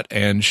not,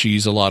 and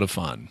she's a lot of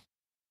fun.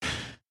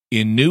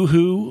 In New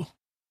Who,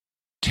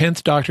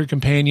 10th Doctor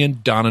companion,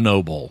 Donna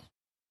Noble.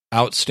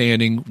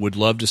 Outstanding. Would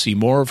love to see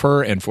more of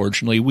her, and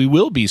fortunately, we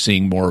will be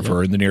seeing more of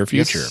her in the near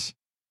future. Yes.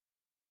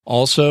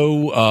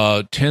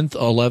 Also, 10th,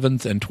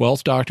 11th, and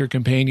 12th Doctor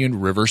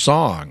companion, River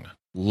Song.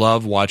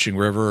 Love watching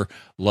River.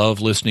 Love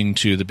listening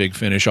to the Big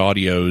Finish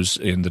audios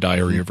in the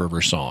Diary of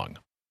River Song.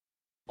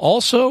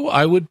 Also,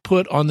 I would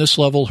put on this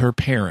level her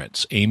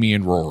parents, Amy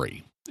and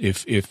Rory.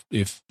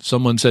 If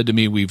someone said to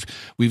me, we've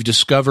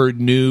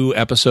discovered new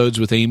episodes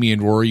with Amy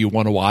and Rory, you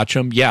want to watch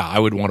them? Yeah, I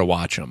would want to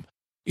watch them.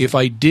 If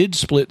I did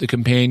split the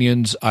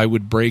companions, I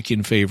would break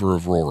in favor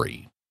of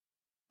Rory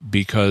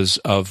because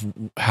of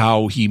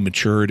how he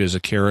matured as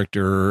a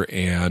character,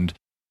 and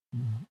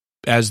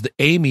as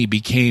Amy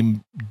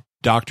became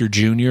Dr.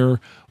 Junior,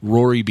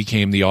 Rory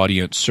became the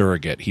audience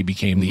surrogate. He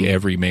became the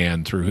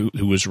everyman through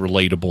who was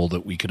relatable,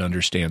 that we could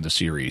understand the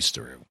series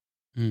through.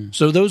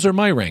 So those are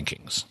my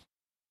rankings.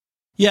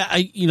 Yeah,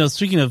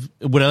 speaking of,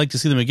 would I like to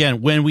see them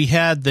again? When we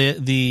had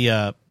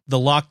the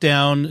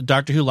lockdown,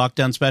 Doctor Who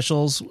lockdown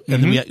specials,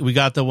 and then we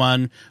got the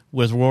one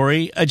with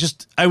Rory,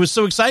 I was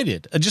so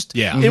excited.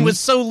 It was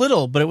so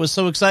little, but it was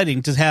so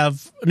exciting to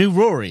have a new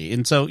Rory.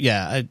 And so,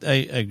 yeah,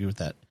 I agree with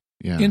that.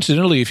 Yeah.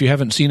 Incidentally, if you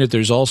haven't seen it,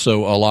 there's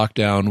also a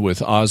lockdown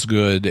with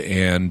Osgood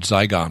and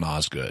Zygon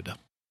Osgood.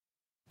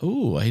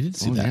 Oh, I didn't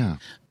see that. Yeah.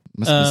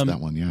 Must have missed that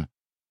one, yeah.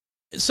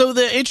 So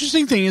the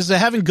interesting thing is that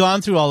having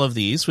gone through all of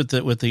these with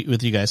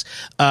you guys,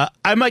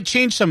 I might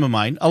change some of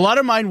mine. A lot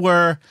of mine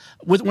were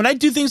when I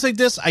do things like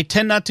this, I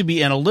tend not to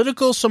be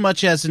analytical so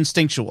much as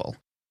instinctual.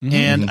 Mm-hmm.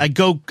 And I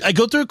go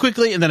through it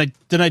quickly, and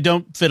then I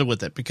don't fiddle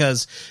with it,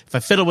 because if I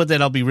fiddle with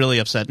it, I'll be really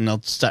upset, and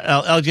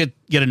I'll get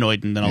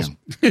annoyed, and then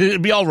it'll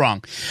be all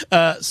wrong.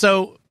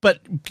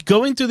 But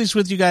going through these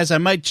with you guys, I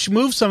might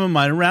move some of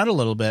mine around a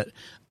little bit.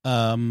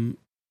 I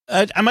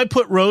might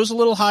put Rose a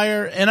little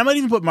higher, and I might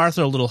even put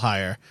Martha a little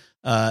higher,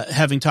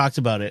 having talked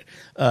about it.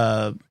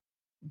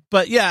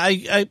 But yeah,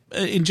 I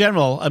in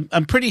general,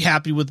 I'm pretty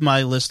happy with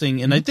my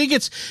listing, and I think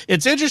it's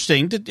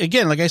interesting that,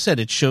 again, like I said,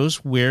 it shows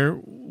where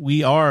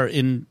we are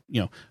in,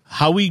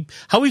 how we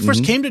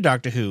first came to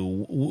Doctor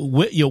Who,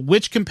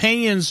 which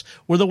companions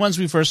were the ones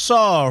we first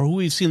saw, or who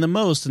we've seen the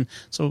most, and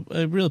so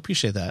I really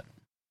appreciate that.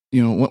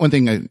 One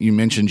thing you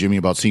mentioned, Jimmy,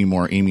 about seeing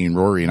more Amy and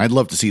Rory, and I'd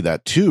love to see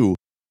that too.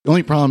 The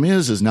only problem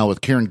is now with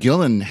Karen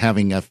Gillan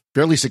having a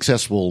fairly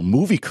successful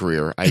movie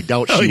career, I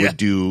doubt she would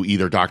do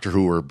either Doctor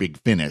Who or Big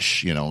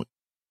Finish,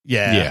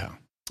 Yeah.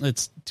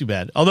 It's too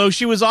bad. Although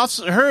she was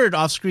heard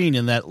off screen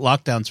in that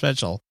lockdown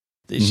special.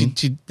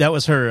 She that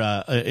was her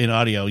in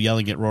audio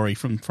yelling at Rory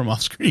from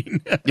off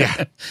screen.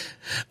 Yeah.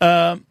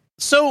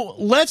 So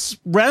let's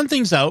round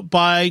things out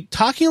by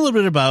talking a little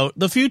bit about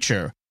the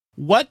future.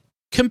 What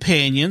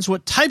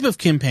type of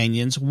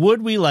companions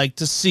would we like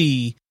to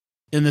see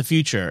in the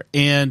future?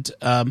 And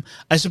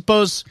I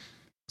suppose,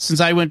 since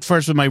I went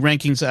first with my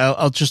rankings,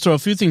 I'll just throw a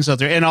few things out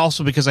there, and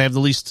also because I have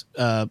the least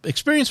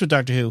experience with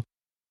Doctor Who.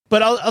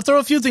 But I'll throw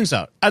a few things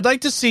out. I'd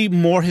like to see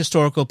more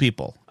historical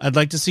people. I'd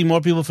like to see more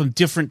people from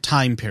different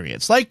time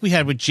periods, like we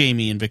had with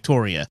Jamie and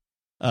Victoria,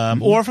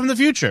 or from the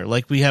future,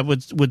 like we have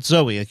with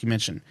Zoe, like you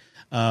mentioned.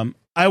 I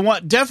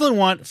definitely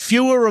want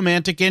fewer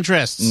romantic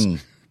interests.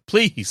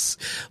 Please,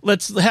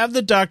 let's have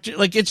the Doctor.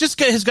 Like, it just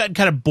has gotten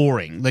kind of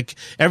boring. Like,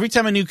 every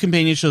time a new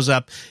companion shows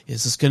up,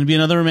 is this going to be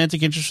another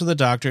romantic interest for the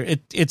Doctor?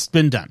 It's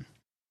been done.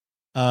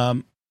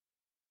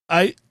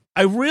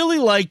 I really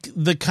like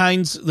the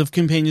kinds of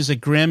companions that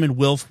Graham and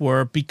Wilf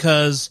were,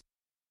 because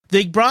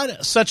they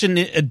brought such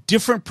a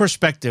different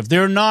perspective.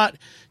 They're not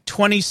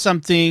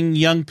 20-something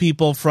young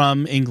people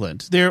from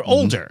England. They're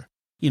older,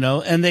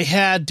 and they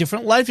had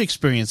different life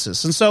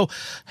experiences. And so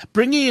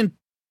bringing in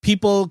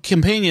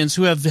companions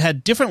who have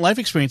had different life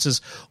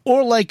experiences,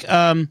 or like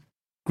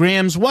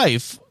Graham's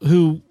wife,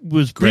 who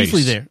was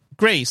briefly there,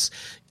 Grace,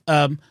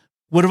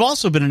 would have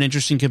also been an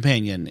interesting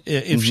companion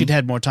if she'd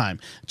had more time.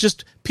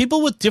 Just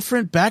people with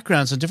different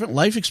backgrounds and different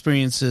life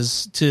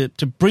experiences to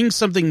bring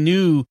something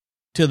new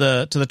to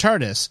the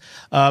TARDIS.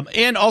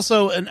 And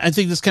also, and I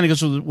think this kind of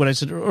goes with what I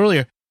said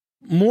earlier,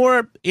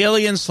 more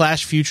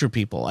alien/future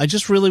people. I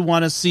just really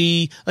want to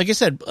see, like I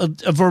said,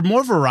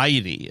 more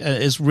variety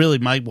is really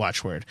my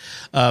watchword.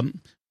 How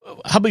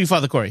about you,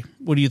 Father Corey?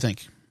 What do you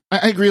think?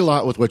 I agree a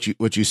lot with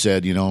what you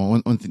said.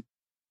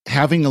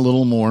 Having a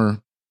little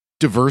more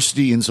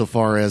diversity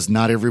insofar as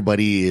not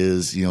everybody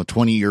is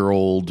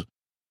 20-year-old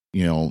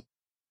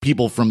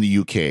people from the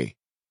UK,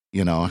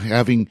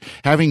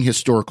 having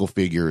historical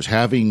figures,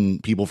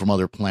 having people from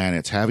other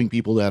planets, having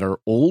people that are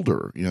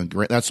older.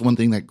 That's one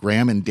thing that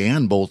Graham and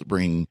Dan both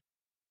bring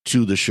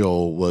to the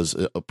show, was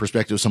a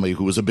perspective of somebody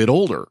who was a bit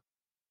older.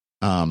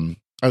 I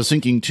was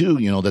thinking too,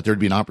 that there'd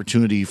be an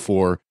opportunity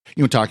for,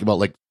 talking about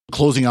like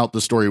closing out the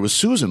story with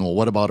Susan. Well,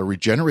 what about a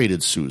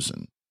regenerated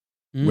Susan?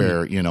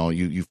 Where,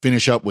 you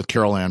finish up with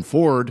Carol Ann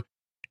Ford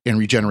and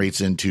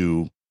regenerates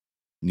into,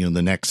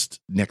 the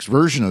next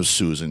version of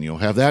Susan.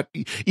 Have that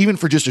even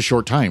for just a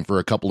short time, for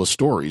a couple of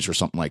stories or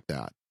something like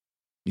that.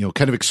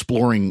 Kind of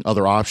exploring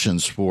other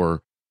options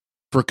for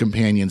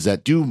companions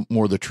that do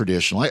more the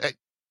traditional.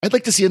 I'd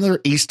like to see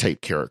another Ace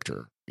type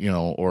character,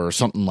 or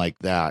something like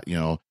that.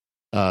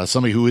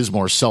 Somebody who is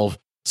more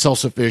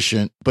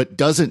self-sufficient, but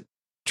doesn't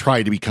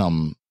try to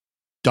become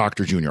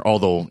Dr. Jr.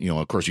 Although,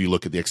 of course, you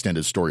look at the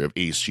extended story of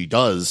Ace, she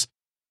does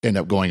end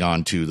up going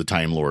on to the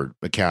Time Lord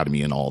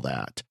Academy and all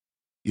that,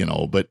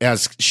 but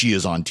as she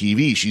is on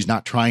TV, she's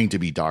not trying to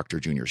be Dr.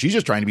 Jr. She's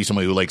just trying to be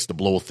somebody who likes to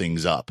blow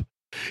things up,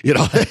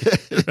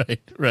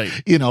 Right.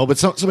 But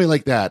somebody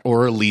like that,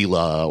 or a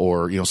Leela,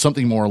 or,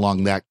 something more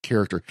along that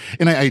character.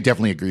 And I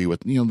definitely agree with,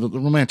 the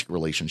romantic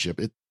relationship.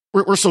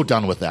 We're so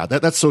done with that.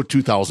 That's so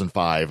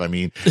 2005. I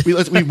mean,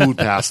 we moved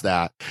past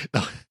that.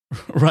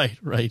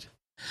 Right.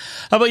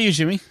 How about you,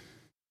 Jimmy?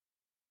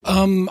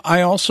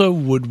 I also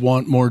would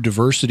want more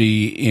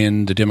diversity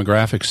in the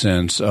demographic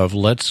sense of,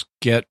 let's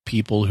get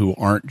people who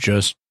aren't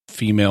just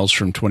females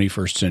from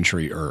 21st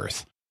century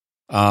Earth.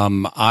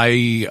 I'm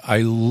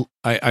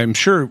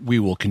sure we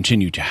will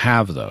continue to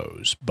have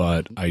those,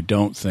 but I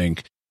don't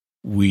think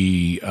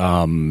we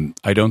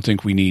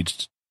need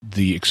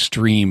the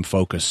extreme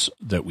focus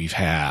that we've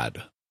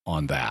had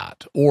on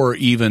that, or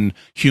even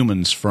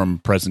humans from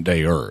present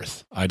day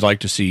Earth. I'd like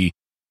to see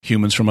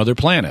humans from other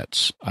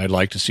planets. I'd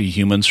like to see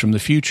humans from the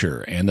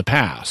future and the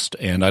past,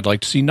 and I'd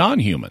like to see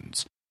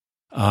non-humans.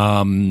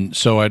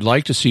 So I'd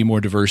like to see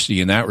more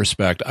diversity in that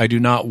respect. I do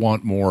not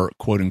want more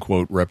quote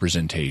unquote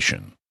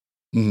representation.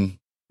 Mm-hmm.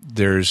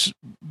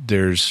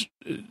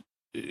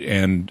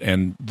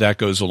 And that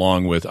goes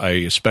along with, I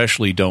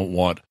especially don't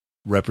want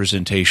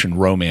representation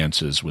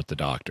romances with the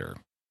Doctor.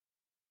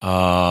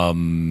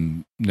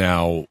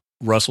 Now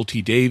Russell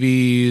T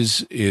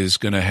Davies is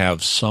going to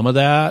have some of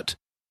that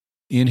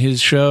in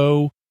his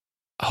show,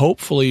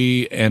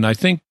 hopefully, and I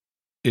think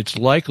it's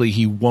likely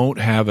he won't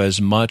have as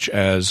much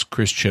as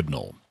Chris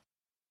Chibnall.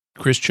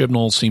 Chris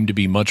Chibnall seemed to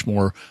be much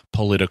more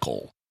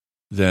political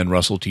than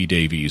Russell T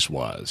Davies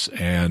was,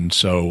 and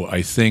so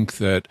I think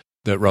that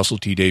Russell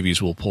T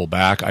Davies will pull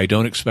back. I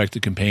don't expect the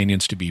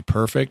companions to be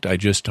perfect. I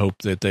just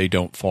hope that they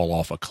don't fall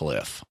off a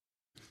cliff.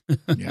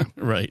 Yeah.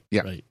 Right.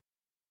 Yeah. Right.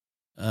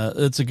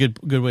 That's a good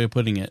way of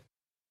putting it.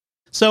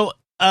 So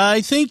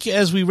I think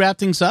as we wrap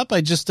things up,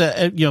 I just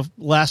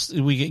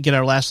we get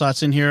our last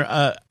thoughts in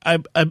here.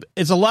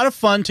 It's a lot of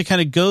fun to kind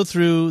of go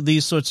through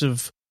these sorts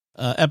of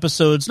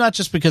episodes, not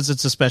just because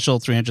it's a special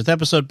 300th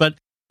episode, but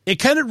it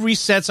kind of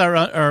resets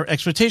our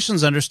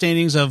expectations,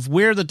 understandings of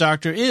where the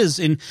Doctor is.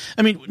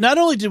 Not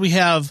only did we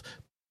have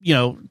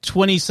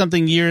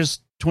 20-something years,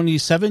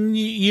 27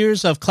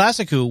 years of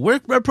Classic Who,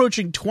 we're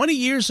approaching 20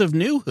 years of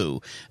New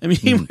Who. We're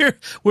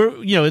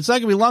it's not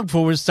going to be long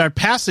before we start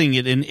passing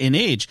it in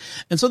age.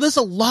 And so there's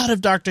a lot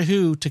of Doctor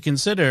Who to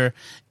consider.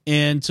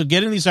 And so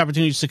getting these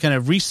opportunities to kind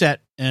of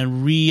reset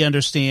and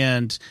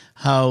re-understand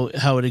how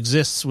it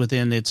exists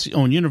within its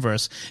own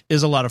universe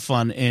is a lot of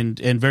fun and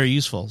very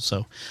useful.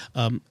 So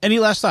any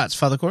last thoughts,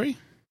 Father Cory?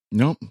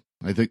 No,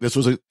 I think this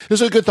was a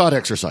good thought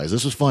exercise.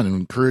 This was fun, and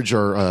encourage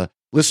our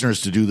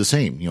listeners to do the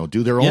same,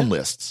 do their own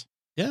lists.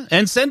 Yeah,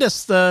 and send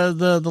us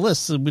the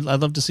lists. I'd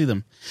love to see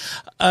them.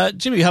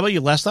 Jimmy, how about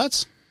you? Last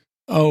thoughts?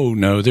 Oh,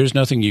 no, there's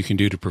nothing you can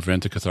do to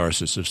prevent the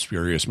catharsis of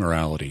spurious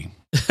morality.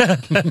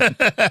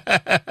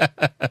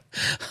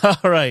 All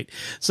right.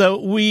 So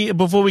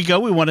before we go,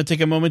 we want to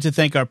take a moment to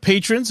thank our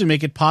patrons who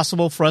make it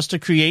possible for us to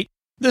create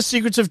The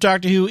Secrets of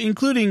Doctor Who,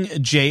 including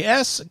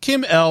J.S.,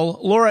 Kim L.,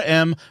 Laura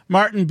M.,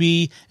 Martin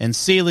B., and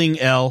Sailing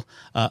L.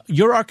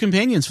 You're our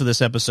companions for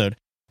this episode.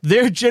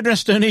 Their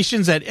generous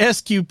donations at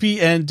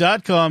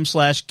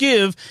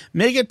sqpn.com/give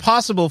make it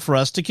possible for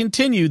us to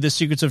continue The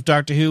Secrets of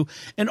Doctor Who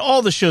and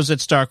all the shows at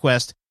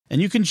StarQuest,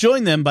 and you can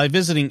join them by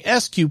visiting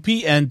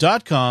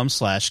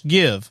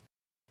sqpn.com/give.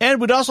 And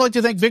we'd also like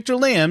to thank Victor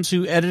Lambs,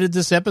 who edited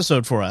this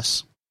episode for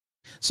us.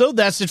 So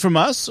that's it from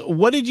us.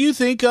 What did you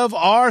think of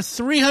our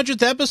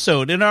 300th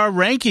episode and our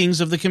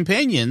rankings of the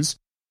companions?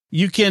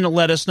 You can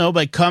let us know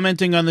by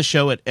commenting on the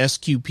show at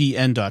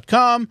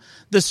sqpn.com,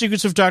 the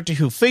Secrets of Doctor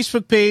Who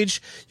Facebook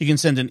page. You can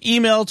send an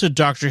email to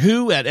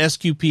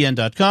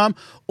drwho@sqpn.com,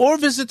 or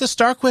visit the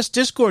StarQuest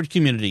Discord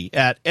community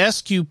at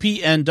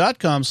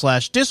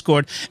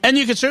sqpn.com/discord, and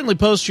you can certainly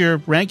post your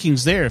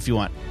rankings there if you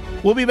want.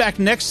 We'll be back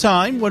next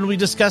time when we'll be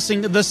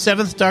discussing the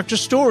 7th Doctor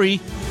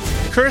story,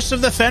 Curse of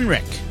the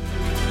Fenric.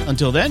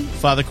 Until then,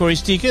 Father Cory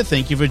Sticha,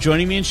 thank you for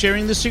joining me and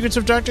sharing the Secrets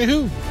of Doctor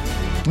Who.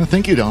 Well,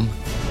 thank you, Dom.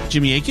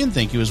 Jimmy Akin,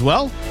 thank you as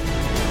well.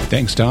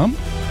 Thanks, Tom.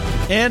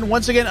 And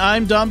once again,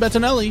 I'm Dom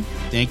Bettinelli.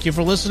 Thank you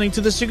for listening to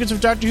The Secrets of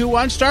Doctor Who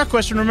on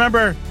StarQuest. And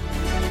remember,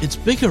 it's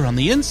bigger on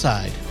the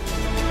inside.